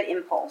God, it's like a good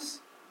impulse.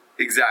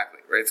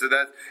 Exactly, right. So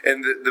that,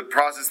 and the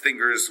process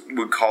thinkers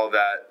would call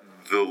that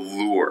the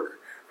lure,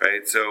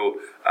 right? So,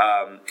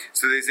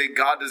 so they say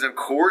God doesn't have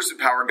coercive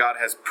power; God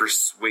has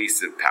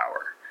persuasive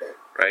power,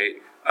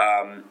 right?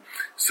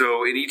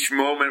 So in each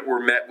moment we're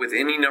met with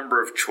any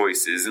number of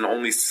choices, and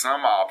only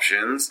some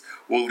options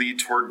will lead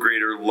toward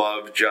greater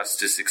love,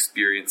 justice,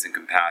 experience, and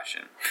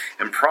compassion.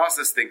 And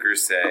process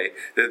thinkers say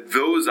that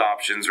those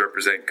options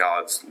represent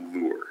God's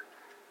lure.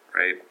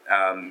 Right?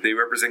 They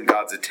represent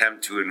God's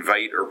attempt to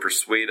invite or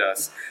persuade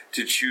us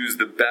to choose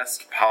the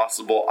best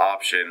possible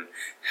option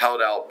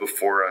held out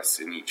before us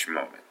in each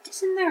moment.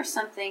 Isn't there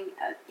something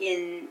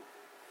in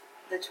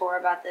the Torah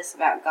about this,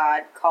 about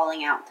God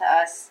calling out to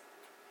us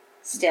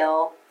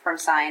still from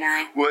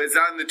Sinai? Well, it's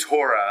not in the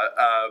Torah,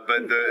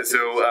 but it's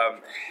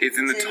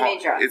in the Talmud.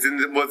 Midrash. It's in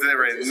the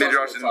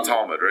Midrash and the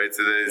Talmud, right?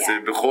 So it's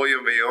B'chol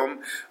Yom V'Yom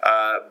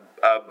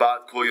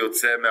Bat Kol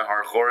Yotzeh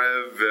Mehar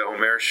Chorev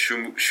Omer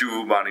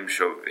Shuvu Banim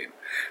Shovim.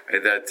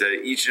 Right, that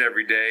each and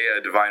every day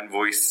a divine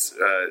voice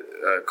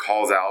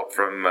calls out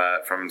from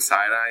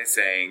Sinai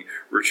saying,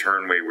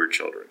 "Return, wayward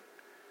children."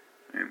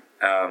 Right?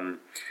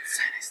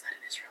 Sinai's not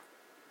in Israel.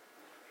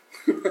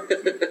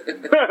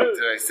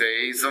 Did I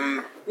say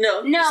some?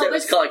 No, No, you said but-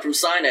 it's calling from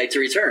Sinai to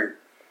return.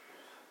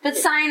 But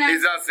Sinai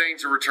It's not saying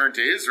to return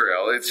to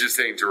Israel. It's just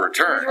saying to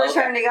return.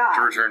 return to God.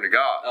 To return to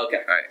God.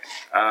 Okay. Right.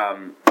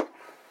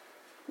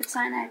 Would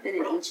Sinai have been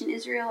in ancient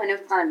Israel? I know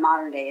it's not in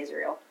modern day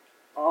Israel.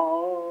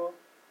 Oh.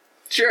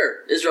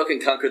 Sure, Israel can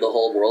conquer the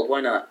whole world.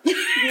 Why not?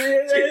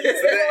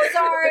 Oh,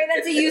 sorry,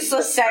 that's a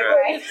useless segue.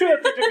 It's true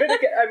that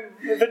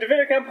the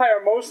Davidic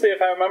Empire mostly,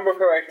 if I remember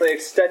correctly,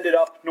 extended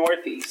up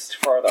northeast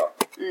further.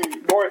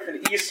 North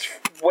and east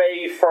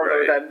way further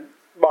Right. than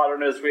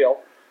modern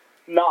Israel.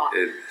 Not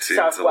Into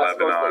southwest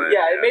Lebanon, mostly.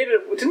 Yeah, yeah. it made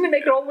it. Didn't it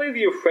make it all the way to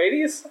the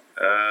Euphrates?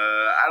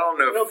 I don't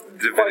know No, if quite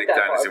Davidic that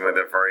far, dynasty went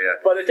that far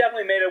yet. But it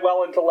definitely made it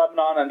well into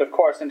Lebanon and, of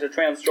course, into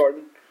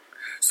Transjordan.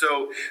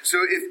 So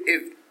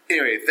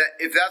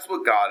if that's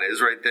what God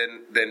is, right?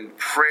 Then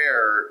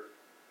prayer,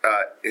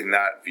 in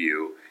that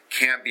view,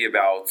 can't be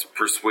about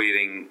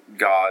persuading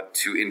God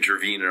to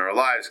intervene in our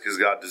lives, because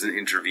God doesn't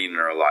intervene in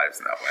our lives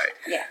in that way.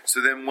 Yeah. So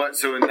then what?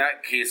 So in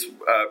that case,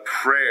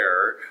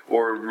 prayer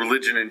or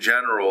religion in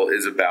general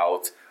is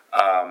about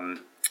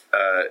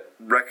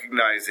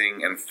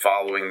recognizing and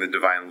following the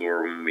divine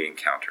lure when we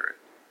encounter it.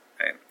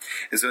 Right?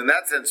 And so in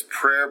that sense,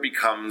 prayer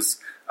becomes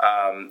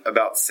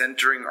about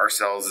centering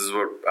ourselves, is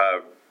what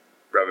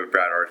Rabbi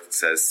Brad Arth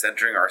says,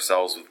 centering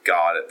ourselves with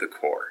God at the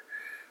core,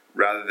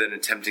 rather than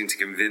attempting to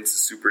convince a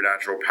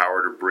supernatural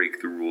power to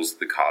break the rules of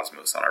the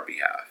cosmos on our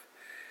behalf.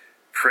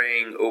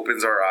 Praying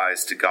opens our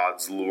eyes to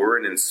God's lure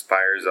and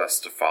inspires us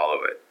to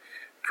follow it.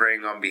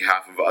 Praying on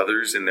behalf of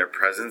others in their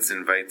presence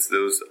invites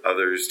those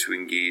others to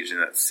engage in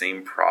that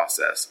same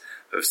process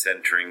of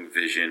centering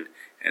vision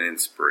and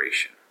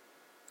inspiration.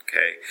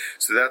 Okay,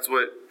 so that's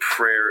what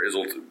prayer is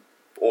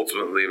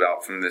ultimately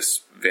about from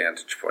this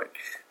vantage point.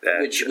 That,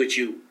 Which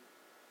you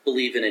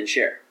believe in and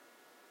share.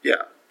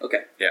 yeah,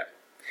 Okay. yeah,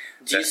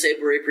 Do you say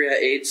Borei Priya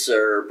Eitz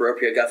or Borei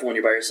Priya Gafen when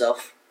you're by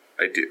yourself?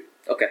 I do.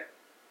 Okay.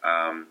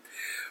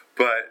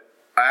 But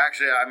I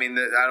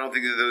don't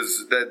think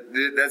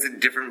that's a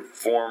different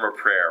form of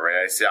prayer,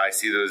 right? I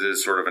see those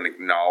as sort of an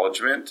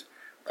acknowledgement,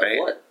 right, Of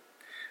what?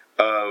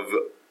 of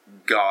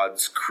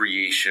God's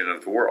creation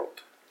of the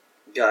world.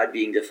 God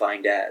being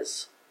defined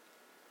as.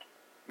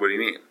 What do you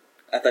mean?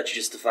 I thought you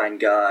just defined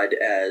God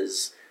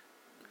as.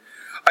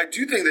 I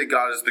do think that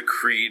God is the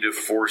creative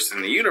force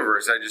in the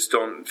universe. I just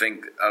don't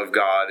think of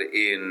God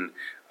in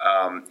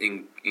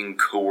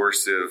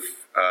coercive.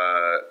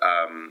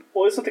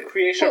 Well, isn't the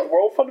creation of the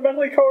world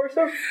fundamentally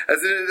coercive?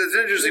 That's an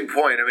interesting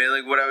point. I mean,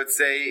 like, what I would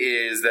say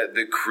is that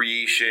the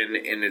creation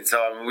in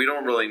itself, I mean, we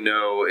don't really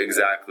know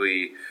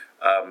exactly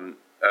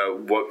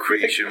what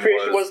creation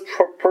was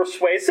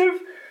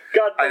persuasive.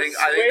 God I think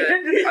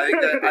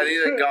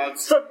that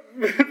God's some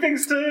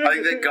things to. I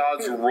think that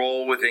God's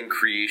role within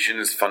creation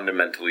is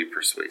fundamentally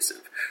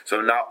persuasive. So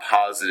I'm not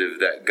positive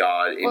that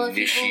God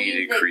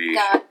initiated creation.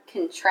 That God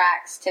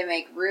contracts to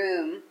make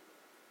room,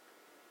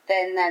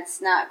 then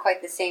that's not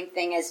quite the same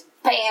thing as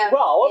bam.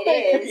 Well, it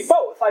it could be is.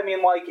 both. I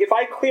mean, like if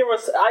I clear a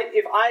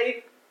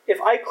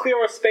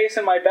space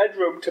in my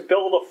bedroom to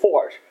build a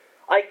fort,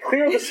 I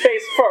clear the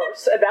space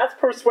first, and that's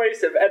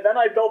persuasive, and then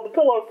I build the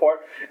pillow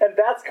fort, and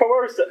that's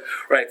coercive.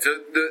 Right.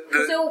 So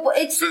So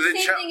it's so the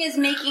same thing as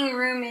making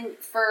room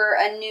for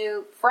a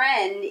new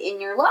friend in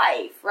your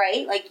life,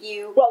 right? Like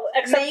you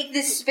make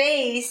the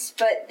space,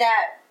 but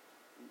that.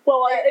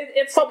 Well,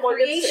 it's somewhat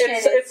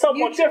it's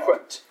somewhat mutual.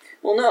 different.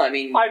 Well, no, I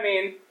mean,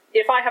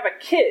 if I have a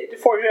kid,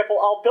 for example,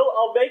 I'll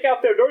make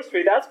out their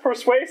nursery. That's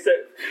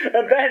persuasive,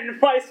 and then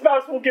my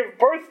spouse will give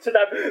birth to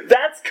them.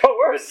 That's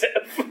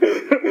coercive.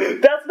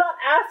 That's not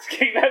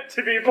asking them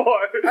to be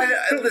born.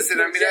 Listen,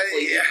 I mean,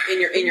 exactly.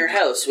 in your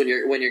house when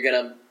you're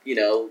gonna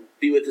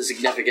be with a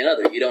significant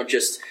other, you don't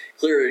just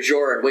clear a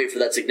drawer and wait for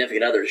that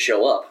significant other to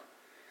show up.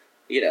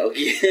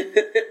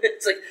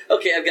 It's like,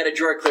 okay, I've got a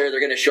drawer clear. They're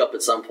going to show up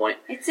at some point.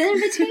 It's an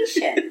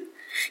invitation.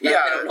 I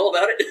don't know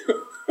about it.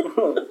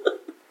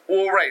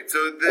 Well, right.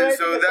 So that's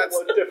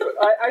different.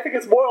 I think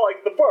it's more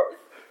like the birth.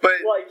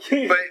 But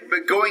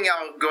going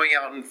out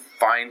and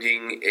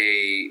finding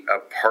a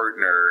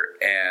partner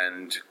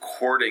and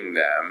courting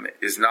them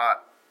is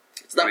not.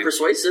 It's not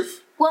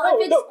persuasive. Well,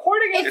 if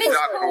it's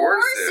not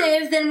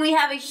coercive, then we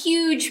have a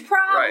huge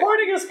problem. Right.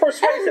 Courting is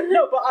persuasive.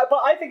 No, but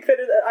I think that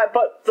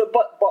but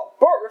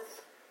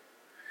birth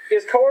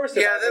is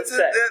coercive. Yeah,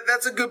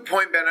 that's a good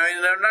point, Ben. I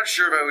mean, I'm not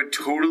sure if I would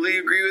totally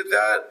agree with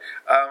that.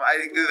 I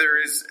think that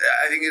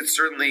I think it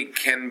certainly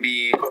can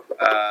be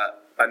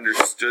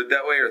understood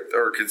that way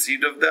or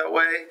conceived of that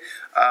way.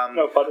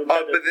 No pun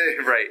intended.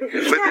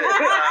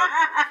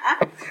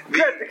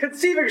 The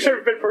conceiving should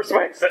have been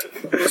persuasive.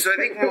 So I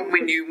think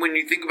when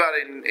you think about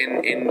it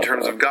in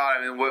terms of God,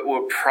 I mean,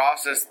 what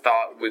process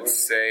thought would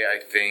say, I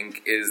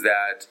think, is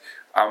that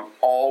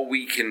all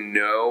we can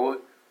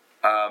know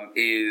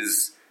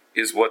is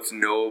what's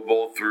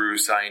knowable through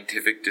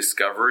scientific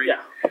discovery,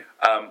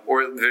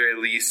 or at the very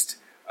least,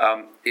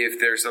 if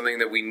there's something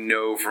that we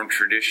know from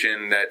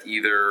tradition that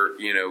either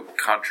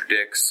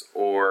contradicts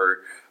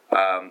or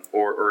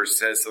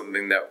says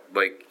something that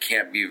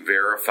can't be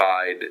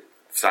verified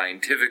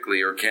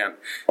scientifically or can't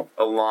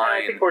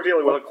align. I think we're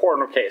dealing with a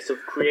corner case of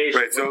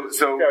creation. Right. So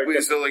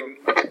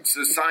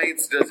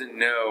science doesn't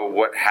know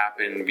what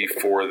happened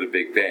before the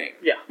Big Bang.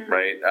 Yeah.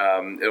 Right.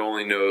 It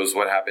only knows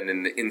what happened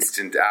in the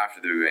instant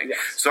after the Big Bang. Yes.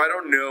 So I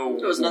don't know.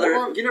 There was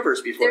another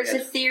universe before. There's a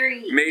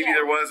theory. Maybe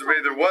there was, or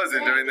maybe there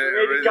wasn't. I mean,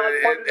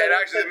 and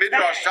actually, the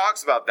Midrash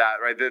talks about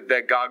that, right?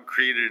 That God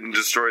created and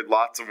destroyed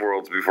lots of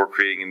worlds before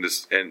creating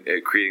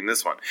creating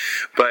this one.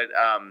 But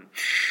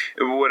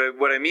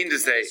what I mean to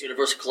say, this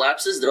universe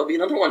collapses. There'll be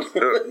another one.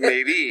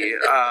 maybe.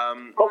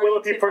 But will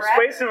it be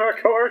persuasive or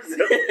coercive?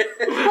 Well,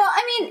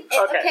 I mean,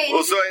 okay.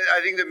 Well, so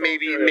I think that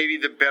maybe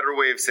the better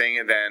way of saying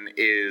it then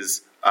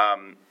is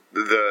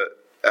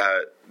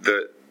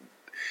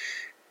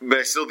but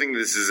I still think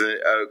this is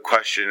a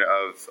question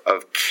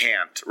of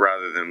can't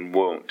rather than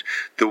won't.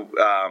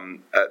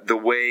 The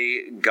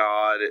way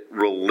God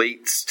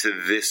relates to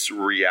this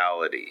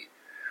reality,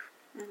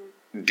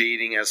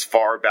 dating as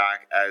far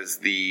back as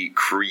the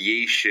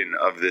creation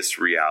of this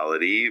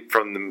reality,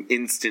 from the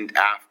instant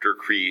after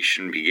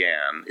creation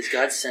began. Is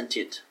God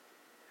sentient?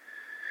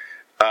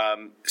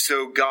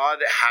 So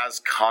God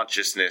has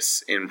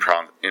consciousness in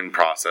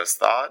process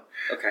thought.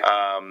 Okay.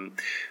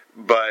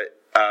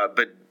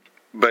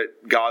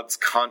 But God's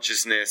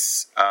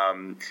consciousness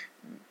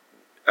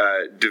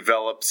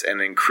develops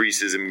and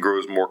increases and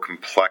grows more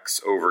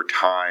complex over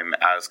time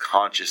as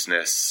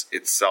consciousness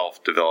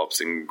itself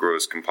develops and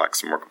grows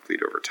complex and more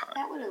complete over time.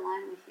 That would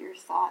align with your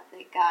thought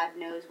that God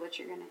knows what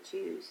you're going to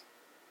choose.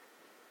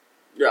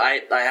 No,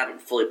 I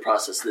haven't fully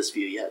processed this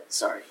view yet.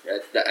 Sorry,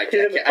 I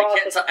can't tie it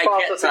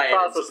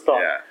in.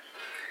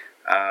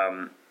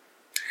 Yeah.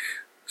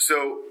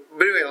 So,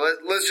 but anyway,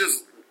 let's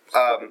just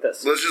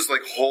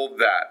hold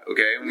that,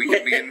 okay? We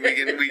can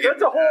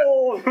That's a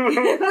whole.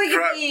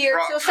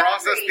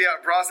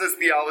 process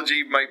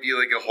theology might be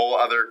like a whole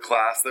other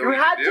class that You we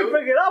had could do. to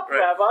bring it up, Right.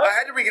 Rabbi. I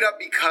had to bring it up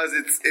because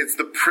it's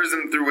the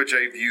prism through which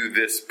I view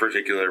this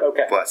particular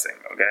blessing,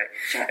 okay?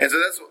 And so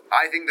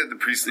I think that the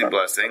priestly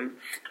blessing,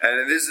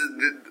 and this is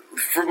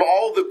from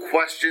all the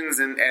questions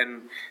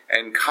and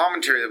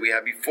commentary that we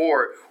had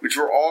before, which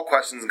were all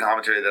questions and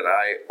commentary that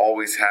I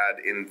always had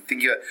in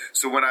thinking about.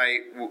 So when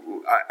I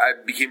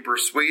became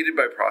persuaded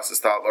by process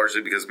thought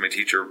largely because of my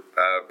teacher,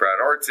 Brad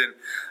Artson,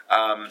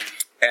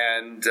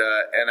 and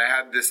I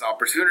had this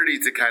opportunity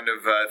to kind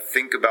of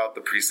think about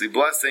the priestly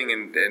blessing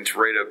and to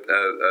write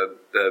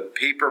a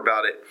paper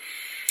about it.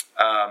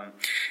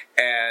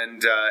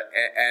 And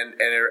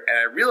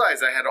I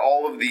realized I had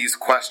all of these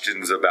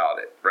questions about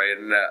it, right?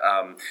 And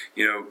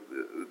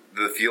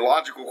the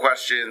theological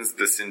questions,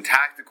 the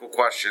syntactical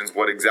questions,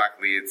 what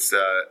exactly it's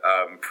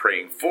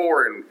praying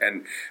for,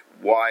 and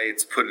why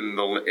it's put in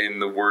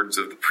the words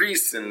of the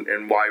priests,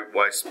 and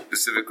why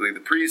specifically the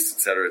priests,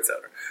 etc.,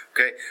 etc.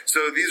 Okay,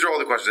 so these are all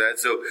the questions I had.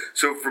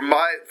 So from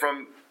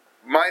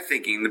my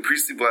thinking, the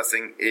priestly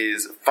blessing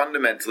is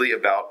fundamentally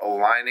about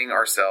aligning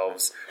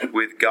ourselves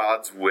with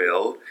God's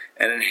will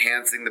and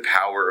enhancing the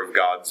power of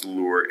God's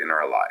lure in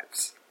our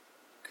lives.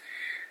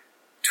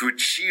 To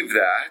achieve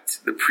that,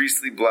 the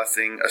priestly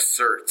blessing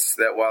asserts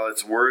that while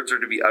its words are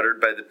to be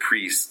uttered by the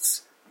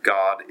priests,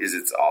 God is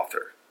its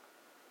author.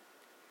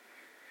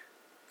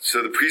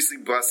 So the priestly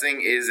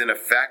blessing is, in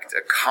effect,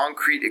 a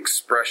concrete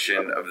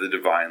expression of the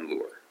divine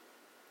lure.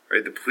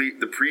 Right? The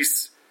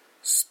priests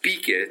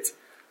speak it,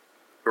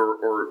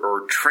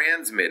 or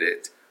transmit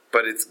it,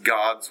 but it's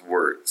God's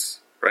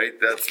words, right?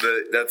 That's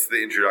the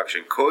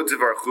introduction. Ko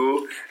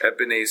tivarchu et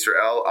bnei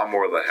Yisrael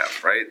amor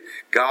lahem, right?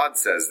 God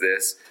says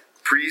this.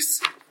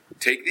 Priests,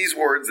 take these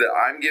words that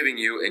I'm giving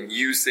you, and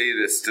you say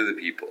this to the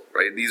people,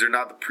 right? These are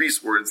not the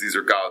priest's words; these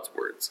are God's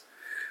words.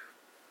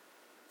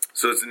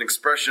 So it's an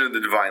expression of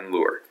the divine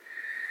lure.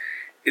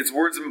 Its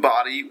words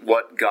embody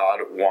what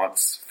God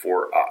wants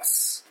for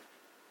us.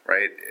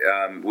 Right,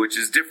 which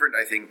is different,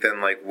 I think,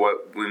 than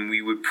when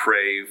we would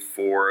pray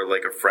for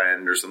like a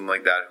friend or something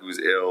like that who's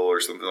ill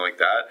or something like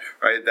that.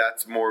 Right,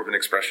 that's more of an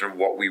expression of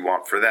what we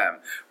want for them.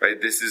 Right,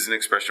 this is an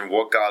expression of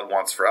what God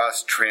wants for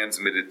us,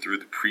 transmitted through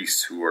the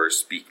priests who are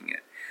speaking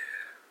it.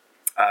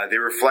 They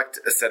reflect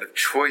a set of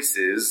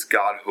choices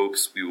God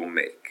hopes we will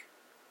make.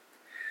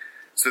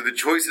 So the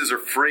choices are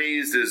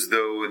phrased as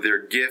though they're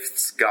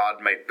gifts God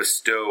might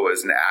bestow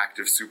as an act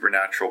of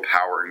supernatural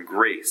power and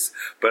grace.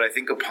 But I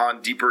think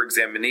upon deeper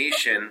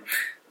examination,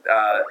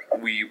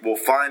 we will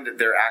find that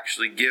they're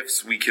actually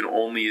gifts we can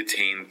only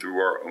attain through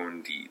our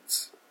own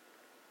deeds.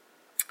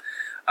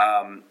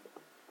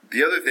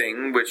 The other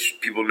thing which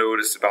people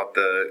notice about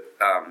the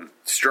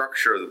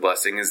structure of the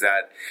blessing is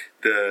that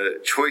the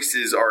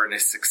choices are in a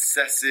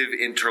successive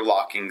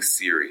interlocking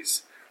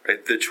series.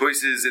 Right? The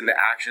choices and the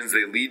actions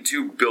they lead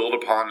to build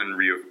upon and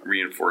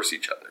reinforce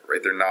each other.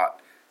 Right? They're not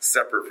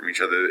separate from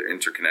each other, they're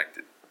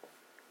interconnected.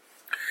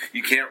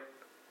 You can't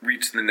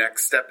reach the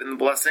next step in the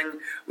blessing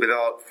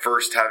without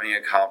first having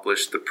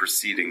accomplished the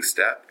preceding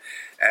step,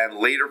 and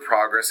later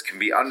progress can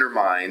be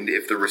undermined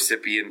if the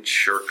recipient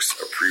shirks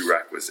a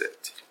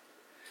prerequisite.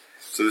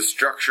 So the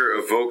structure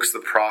evokes the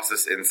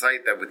process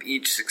insight that with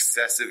each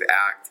successive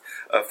act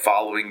of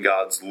following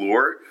God's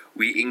lore,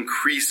 we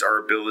increase our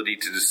ability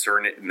to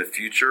discern it in the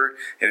future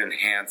and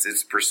enhance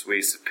its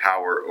persuasive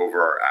power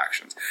over our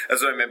actions.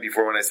 That's what I meant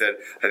before when I said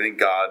I think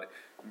God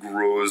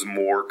grows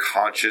more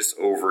conscious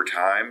over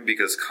time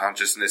because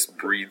consciousness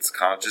breeds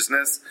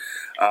consciousness.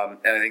 And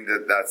I think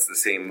that that's the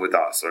same with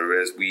us. Or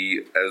as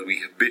we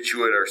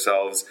habituate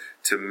ourselves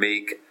to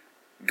make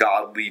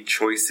godly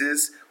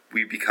choices,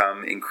 we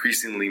become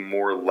increasingly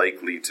more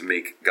likely to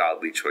make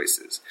godly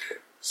choices.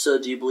 So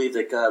do you believe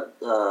that God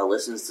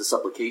listens to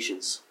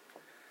supplications?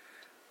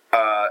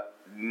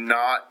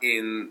 Not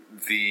in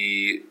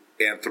the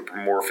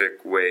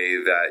anthropomorphic way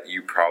that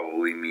you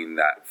probably mean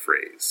that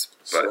phrase.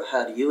 But so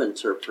how do you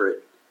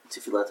interpret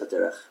Tefillat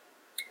HaDerech?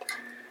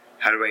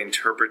 How do I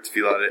interpret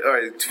Tefillat? All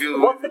right,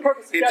 what's the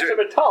purpose of Geshem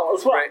Batal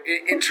as well? Right,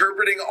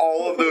 interpreting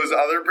all of those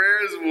other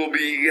prayers will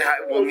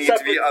need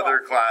to be other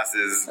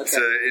classes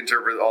to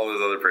interpret all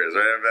those other prayers.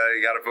 Right,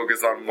 you got to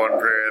focus on one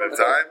prayer at a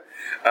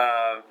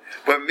time.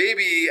 But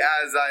maybe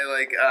as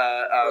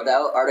I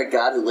thou art a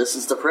God who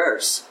listens to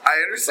prayers.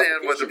 I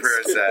understand what the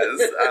prayer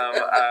says.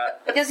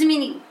 It doesn't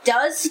mean he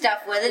does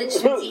stuff with it. It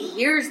just means he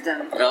hears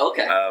them. Oh,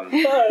 okay.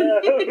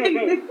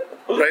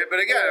 Right, but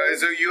again,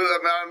 so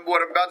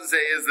what I'm about to say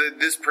is that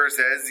this prayer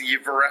says,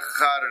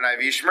 Yivarecha Adonai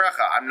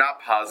v'yishmerecha. I'm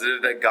not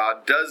positive that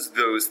God does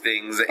those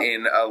things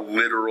in a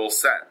literal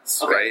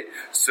sense, right?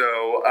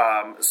 So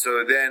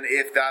then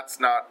if that's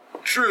not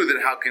true,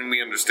 then how can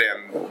we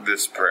understand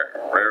this prayer,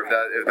 right?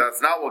 If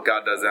that's not what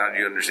God does, then how do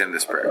you understand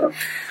this prayer?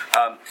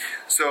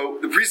 So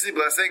the priestly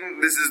blessing,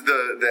 this is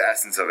the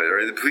essence of it,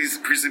 right? The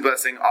priestly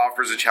blessing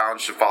offers a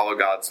challenge to follow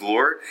God's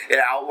lore. It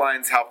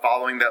outlines how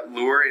following that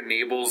lore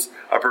enables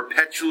a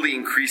perpetually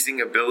increasing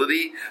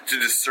ability to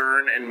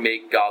discern and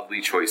make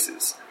godly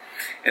choices.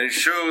 And it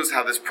shows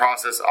how this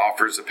process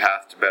offers a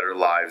path to better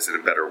lives and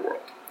a better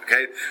world.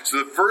 Okay? So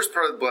the first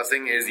part of the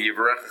blessing is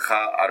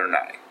Yivarecha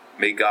Adonai.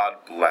 May God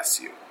bless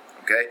you.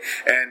 Okay?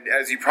 And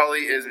as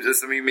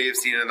some of you may have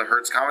seen in the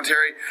Hertz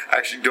commentary, I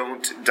actually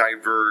don't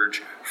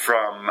diverge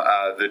from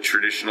the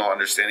traditional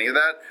understanding of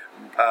that.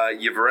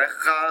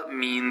 Yivarecha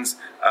means,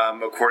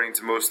 according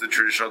to most of the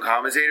traditional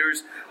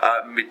commentators,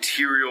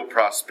 material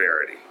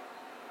prosperity.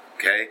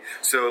 Okay?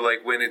 So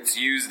like when it's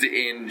used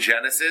in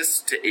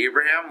Genesis to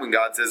Abraham, when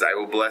God says, I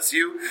will bless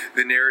you,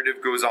 the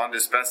narrative goes on to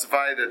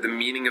specify that the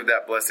meaning of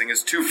that blessing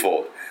is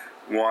twofold.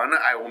 One,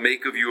 I will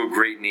make of you a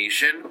great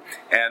nation,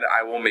 and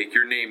I will make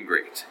your name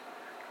great.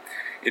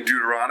 In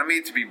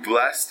Deuteronomy, to be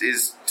blessed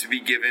is to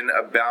be given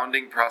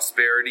abounding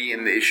prosperity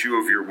in the issue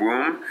of your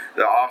womb,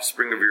 the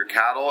offspring of your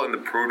cattle, and the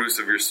produce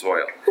of your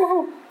soil.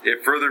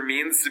 It further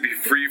means to be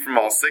free from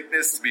all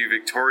sickness, to be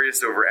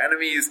victorious over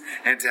enemies,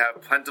 and to have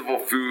plentiful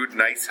food,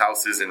 nice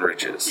houses, and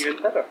riches.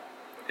 Even better.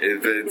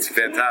 It's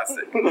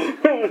fantastic.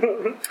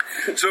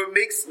 So it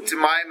makes, to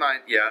my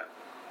mind,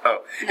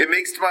 it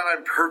makes to my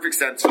mind perfect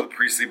sense for the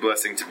priestly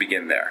blessing to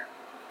begin there.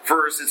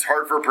 First, it's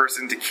hard for a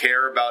person to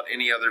care about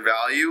any other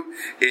value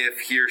if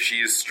he or she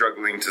is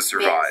struggling to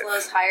survive.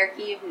 Maslow's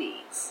hierarchy of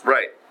needs.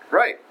 Right,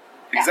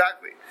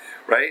 exactly,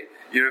 right?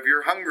 You know, if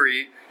you're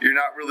hungry, you're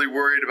not really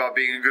worried about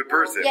being a good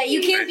person. Yeah,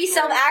 you can't be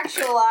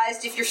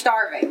self-actualized if you're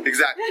starving.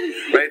 Exactly,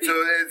 right? So,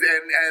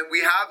 and we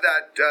have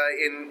that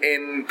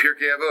in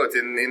Pirkei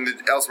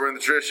Avot, elsewhere in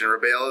the tradition.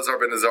 Rabbi Elazar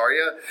ben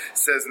Azariah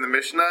says in the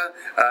Mishnah,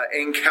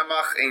 "Ein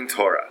kemach, ein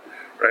Torah."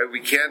 Right?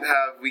 We can't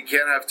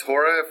have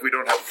Torah if we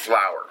don't have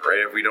flour,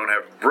 right? If we don't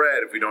have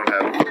bread, if we don't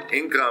have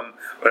income,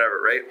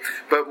 whatever, right?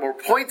 But more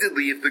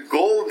pointedly, if the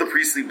goal of the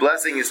priestly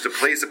blessing is to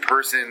place a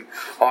person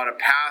on a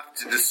path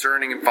to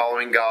discerning and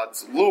following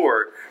God's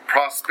lure,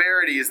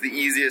 prosperity is the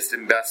easiest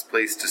and best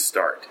place to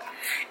start.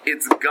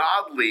 It's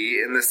godly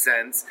in the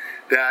sense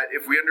that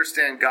if we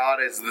understand God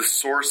as the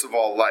source of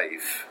all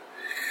life,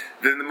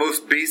 then the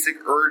most basic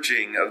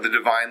urging of the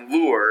divine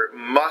lure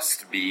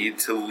must be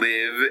to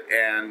live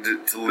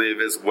and to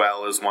live as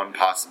well as one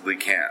possibly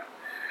can.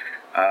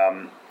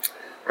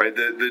 Right?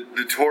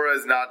 The Torah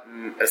is not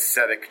an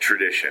ascetic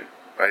tradition.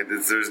 Right?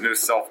 There's no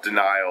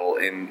self-denial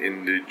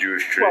in the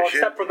Jewish tradition. Well,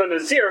 except for the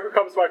Nazir who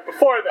comes right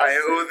before this.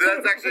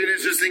 That's actually an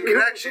interesting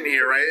connection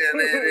here, right? And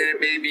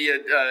it may be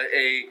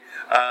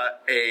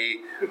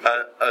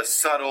a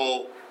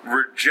subtle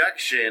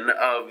rejection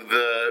of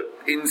the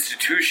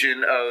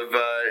institution of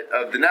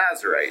the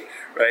Nazirite,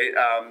 right?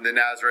 The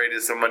Nazirite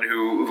is someone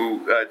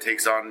who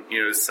takes on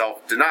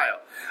self-denial.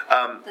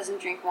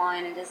 Doesn't drink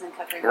wine and doesn't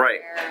cut their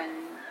right. hair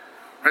and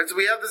Right, so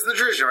we have this in the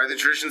tradition, right? The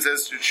tradition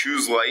says to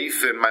choose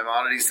life, and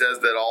Maimonides says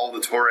that all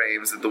the Torah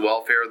aims at the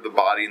welfare of the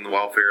body and the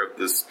welfare of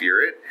the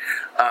spirit.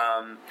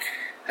 And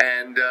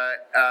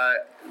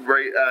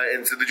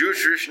so the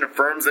Jewish tradition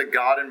affirms that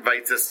God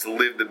invites us to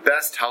live the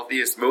best,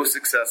 healthiest, most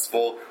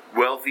successful,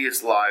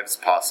 wealthiest lives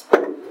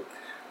possible.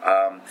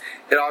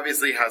 It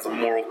obviously has a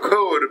moral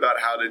code about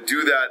how to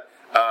do that,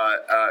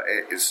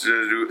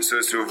 so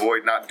as to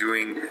avoid not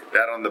doing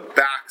that on the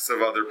backs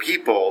of other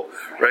people,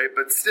 right?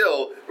 But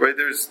still, right?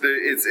 It's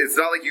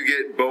not like you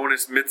get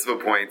bonus mitzvah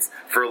points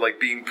for like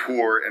being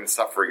poor and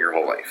suffering your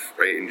whole life,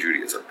 right? In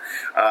Judaism,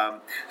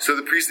 so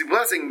the priestly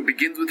blessing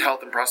begins with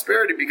health and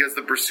prosperity because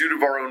the pursuit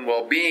of our own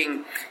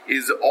well-being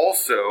is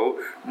also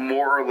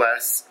more or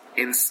less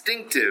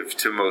instinctive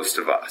to most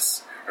of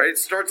us. Right, it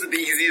starts at the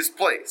easiest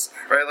place,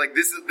 right? Like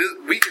this,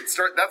 we can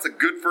start. That's a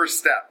good first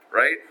step,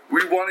 right?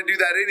 We want to do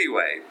that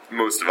anyway.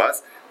 Most of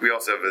us. We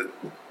also have an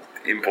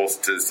impulse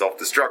to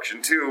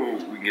self-destruction too.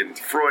 We can get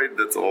into Freud.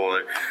 That's a whole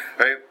other,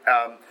 right?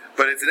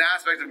 But it's an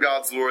aspect of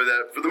God's lore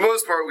that, for the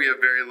most part, we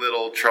have very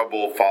little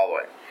trouble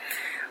following.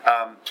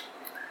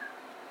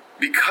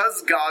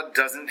 Because God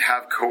doesn't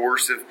have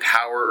coercive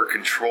power or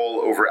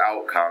control over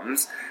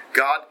outcomes,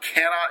 God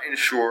cannot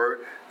ensure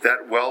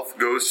that wealth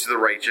goes to the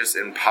righteous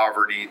and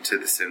poverty to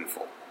the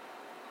sinful.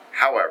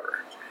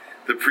 However,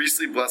 the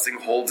priestly blessing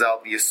holds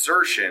out the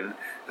assertion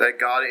that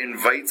God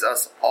invites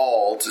us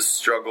all to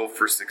struggle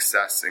for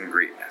success and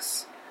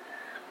greatness.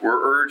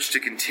 We're urged to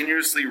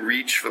continuously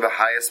reach for the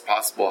highest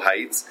possible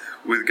heights,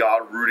 with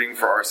God rooting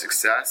for our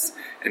success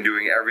and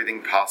doing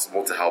everything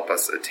possible to help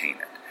us attain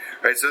it.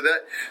 Right, so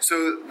that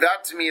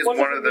to me is one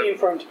of the. What does it mean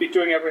for him to be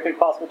doing everything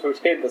possible to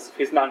attain this if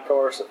he's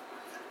non-coercive?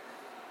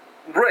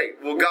 Right.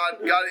 Well, God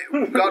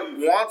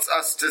wants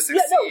us to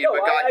succeed,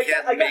 but God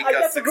can't make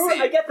us succeed.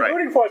 I get the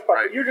rooting for us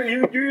part. Right.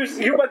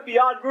 You went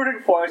beyond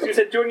rooting for us. You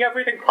said doing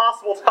everything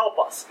possible to help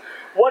us.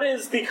 What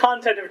is the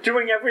content of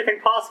doing everything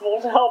possible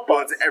to help us?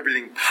 Well, it's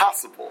everything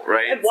possible,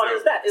 right? And what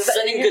is that?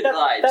 Sending good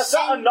vibes. That's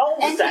not a null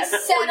set. And to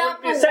set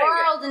up a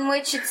world in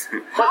which it's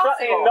possible. That's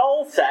not a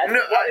null set.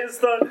 No, what is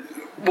the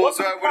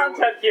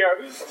content here?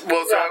 So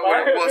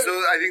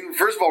I think,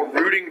 first of all,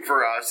 rooting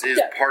for us is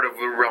part of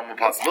the realm of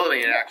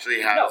possibility, and it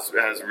actually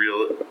has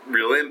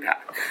real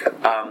impact.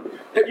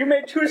 But you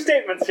made two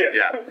statements here.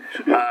 Yeah.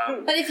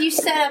 But if you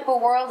set up a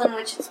world in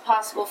which it's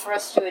possible for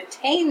us to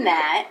attain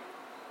that.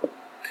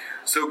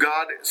 So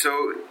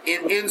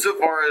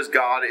insofar as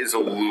God is a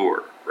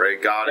lure,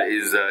 right? God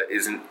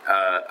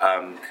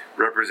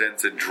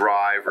represents a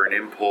drive or an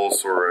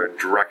impulse or a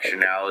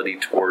directionality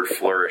toward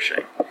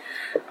flourishing.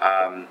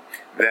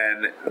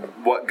 Then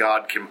what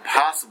God can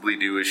possibly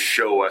do is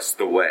show us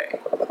the way.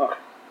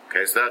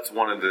 Okay, so that's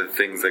one of the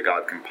things that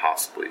God can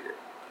possibly do.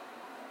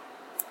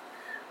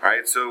 All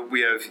right, so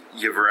we have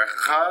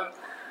Yivrecha,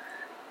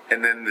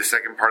 and then the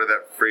second part of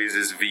that phrase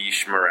is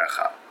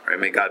V'yishmerecha. Right?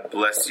 May God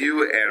bless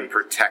you and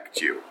protect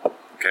you.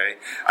 Okay,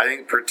 I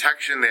think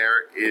protection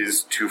there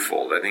is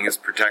twofold. I think it's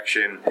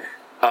protection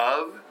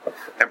of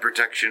and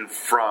protection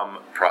from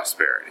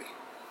prosperity.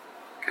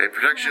 Okay,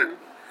 protection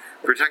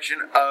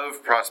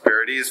of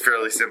prosperity is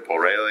fairly simple,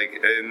 right?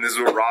 Like, and this is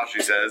what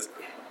Rashi says.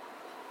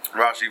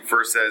 Rashi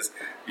first says,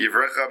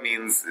 Yivrecha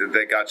means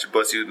that God should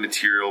bless you with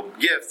material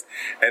gifts,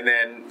 and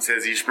then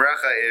says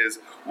Yishmerecha is,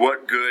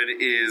 what good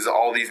is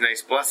all these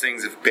nice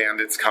blessings if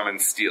bandits come and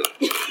steal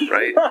it,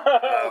 right?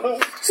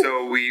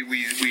 So we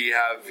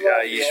have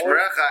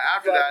Yishmerecha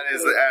after that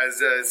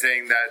as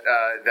saying that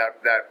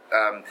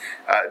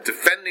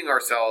defending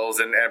ourselves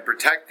and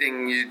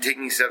protecting,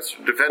 taking steps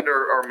to defend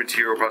our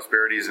material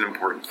prosperity is an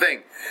important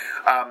thing.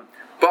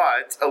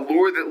 But a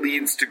lure that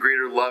leads to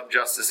greater love,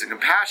 justice, and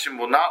compassion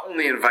will not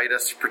only invite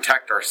us to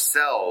protect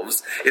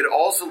ourselves, it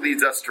also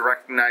leads us to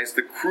recognize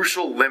the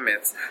crucial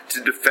limits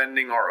to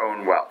defending our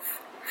own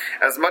wealth.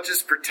 As much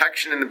as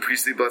protection in the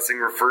priestly blessing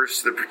refers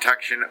to the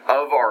protection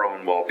of our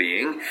own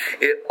well-being,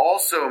 it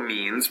also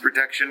means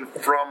protection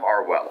from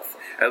our wealth,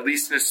 at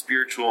least in a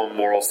spiritual and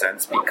moral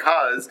sense,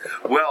 because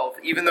wealth,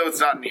 even though it's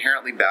not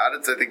inherently bad,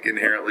 it's, I think,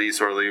 inherently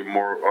sort of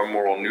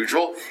moral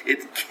neutral,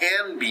 it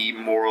can be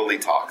morally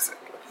toxic.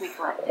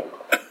 Corrupting.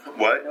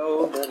 What?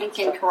 And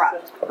can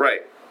corrupt.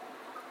 Right.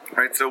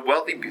 So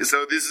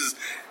so this is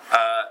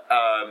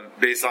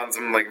based on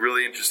some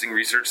really interesting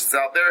research that's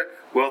out there.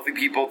 Wealthy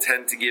people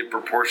tend to give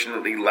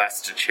proportionately less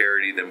to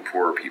charity than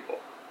poorer people.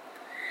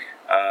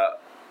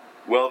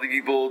 Wealthy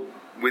people,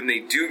 when they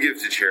do give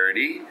to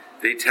charity,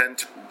 they tend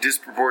to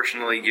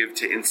disproportionately give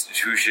to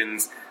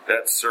institutions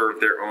that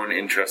serve their own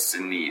interests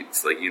and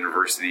needs, like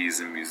universities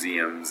and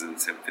museums and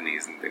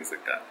symphonies and things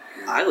like that.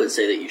 I would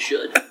say that you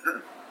should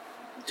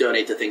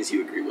donate to things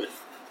you agree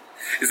with.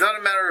 It's not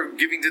a matter of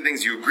giving to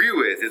things you agree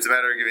with. It's a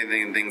matter of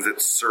giving things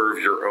that serve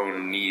your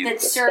own needs.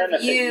 That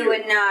serve you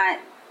and not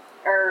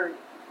are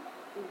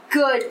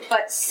good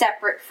but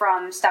separate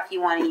from stuff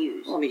you want to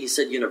use. Well, I mean, he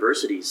said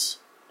universities.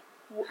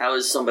 How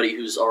is somebody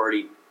who's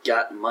already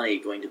got money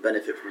going to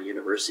benefit from a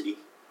university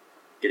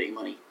getting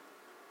money?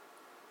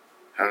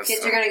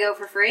 Kids are going to go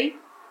for free?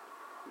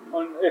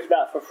 if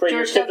not for free.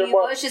 George W.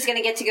 Bush is going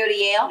to get to go to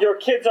Yale. Your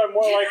kids are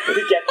more likely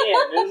to get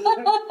in.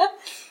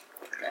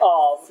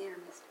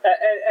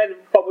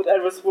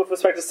 With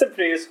respect to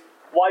symphonies,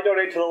 why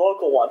donate to the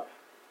local one?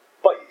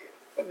 But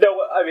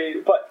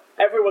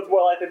everyone's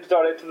more likely to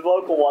donate to the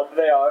local one than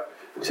they are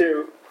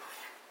to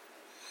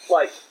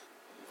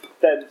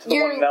than to the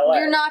one in LA.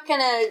 You're not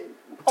going to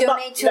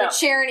donate to a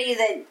charity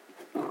that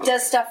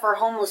does stuff for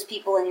homeless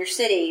people in your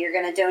city. You're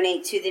going to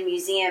donate to the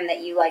museum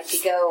that you like to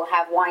go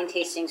have wine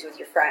tastings with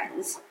your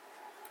friends.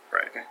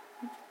 Right.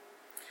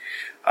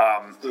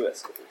 And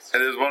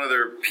there's one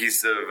other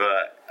piece of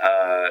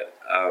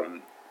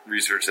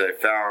research that I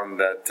found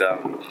that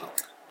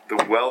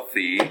the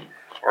wealthy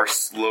are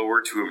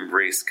slower to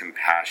embrace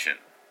compassion.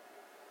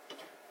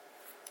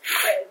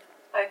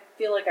 I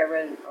feel like I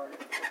read an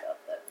article about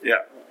that.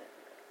 Yeah.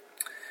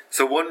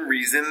 So one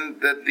reason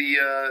that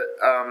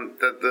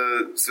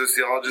the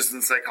sociologists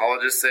and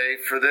psychologists say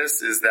for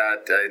this is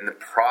that in the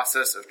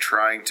process of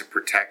trying to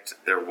protect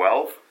their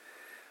wealth,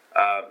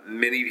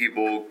 many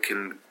people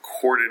can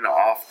cordon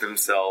off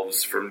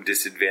themselves from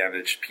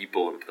disadvantaged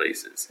people and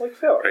places. Like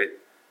Pharaoh, right?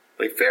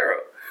 Like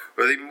Pharaoh,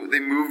 or they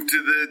moved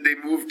to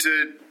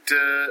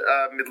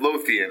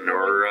Midlothian,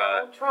 or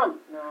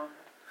Trump. No.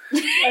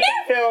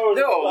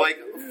 No,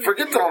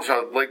 forget Donald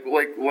Trump. Like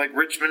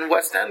Richmond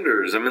West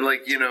Enders. I mean,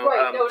 Right,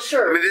 no,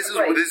 sure. I mean,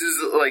 this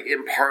is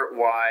in part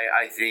why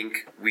I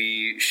think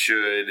we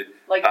should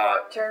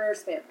Mark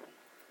Turner's family.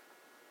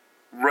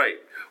 Right.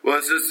 Well,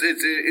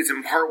 it's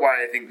in part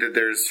why I think that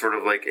there's sort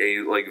of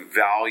a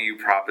value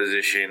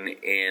proposition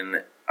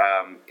in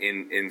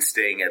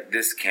staying at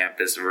this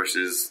campus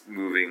versus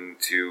moving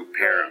to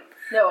Parham. Right.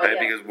 No, right?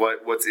 Yeah. Because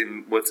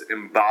what's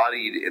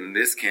embodied in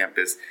this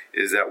campus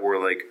is that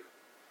we're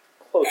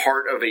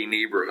part of a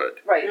neighborhood,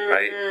 right?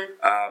 Right,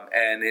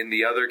 and in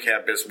the other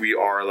campus, we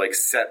are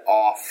set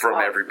off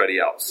from everybody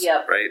else,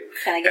 right?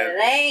 Can I get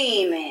an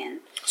amen?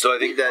 So I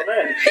think that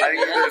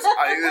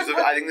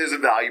I think there's a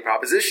value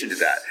proposition to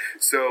that.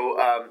 So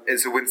and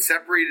so when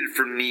separated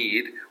from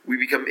need, we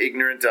become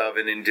ignorant of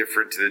and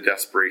indifferent to the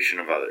desperation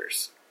of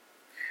others.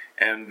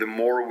 And the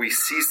more we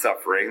see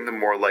suffering, the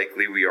more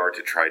likely we are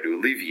to try to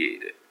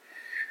alleviate it.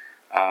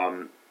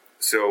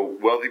 So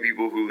wealthy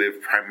people who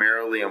live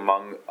primarily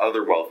among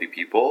other wealthy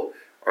people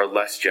are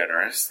less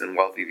generous than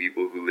wealthy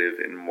people who live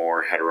in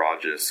more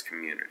heterogeneous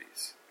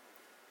communities.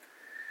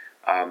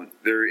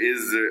 There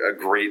is a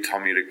great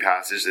Talmudic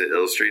passage that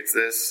illustrates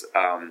this,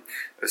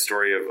 a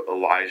story of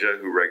Elijah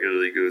who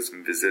regularly goes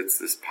and visits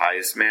this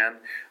pious man,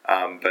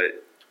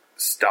 but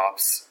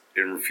stops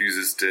and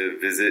refuses to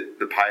visit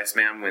the pious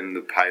man when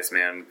the pious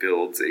man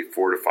builds a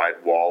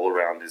fortified wall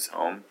around his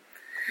home.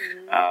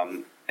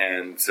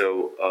 And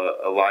so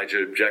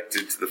Elijah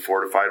objected to the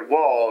fortified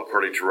wall,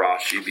 according to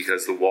Rashi,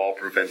 because the wall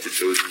prevented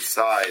those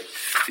inside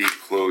the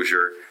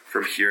enclosure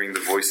from hearing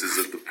the voices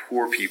of the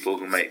poor people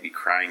who might be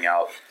crying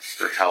out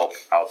for help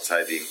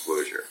outside the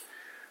enclosure.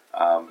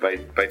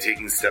 By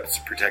taking steps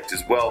to protect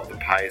his wealth, the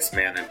pious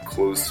man had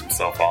closed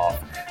himself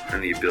off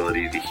from the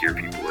ability to hear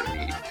people in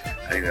need.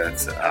 I think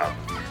that's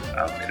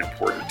an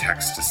important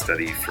text to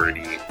study for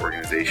any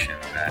organization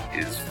that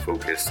is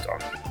focused on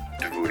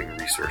devoting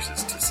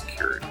resources to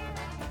security.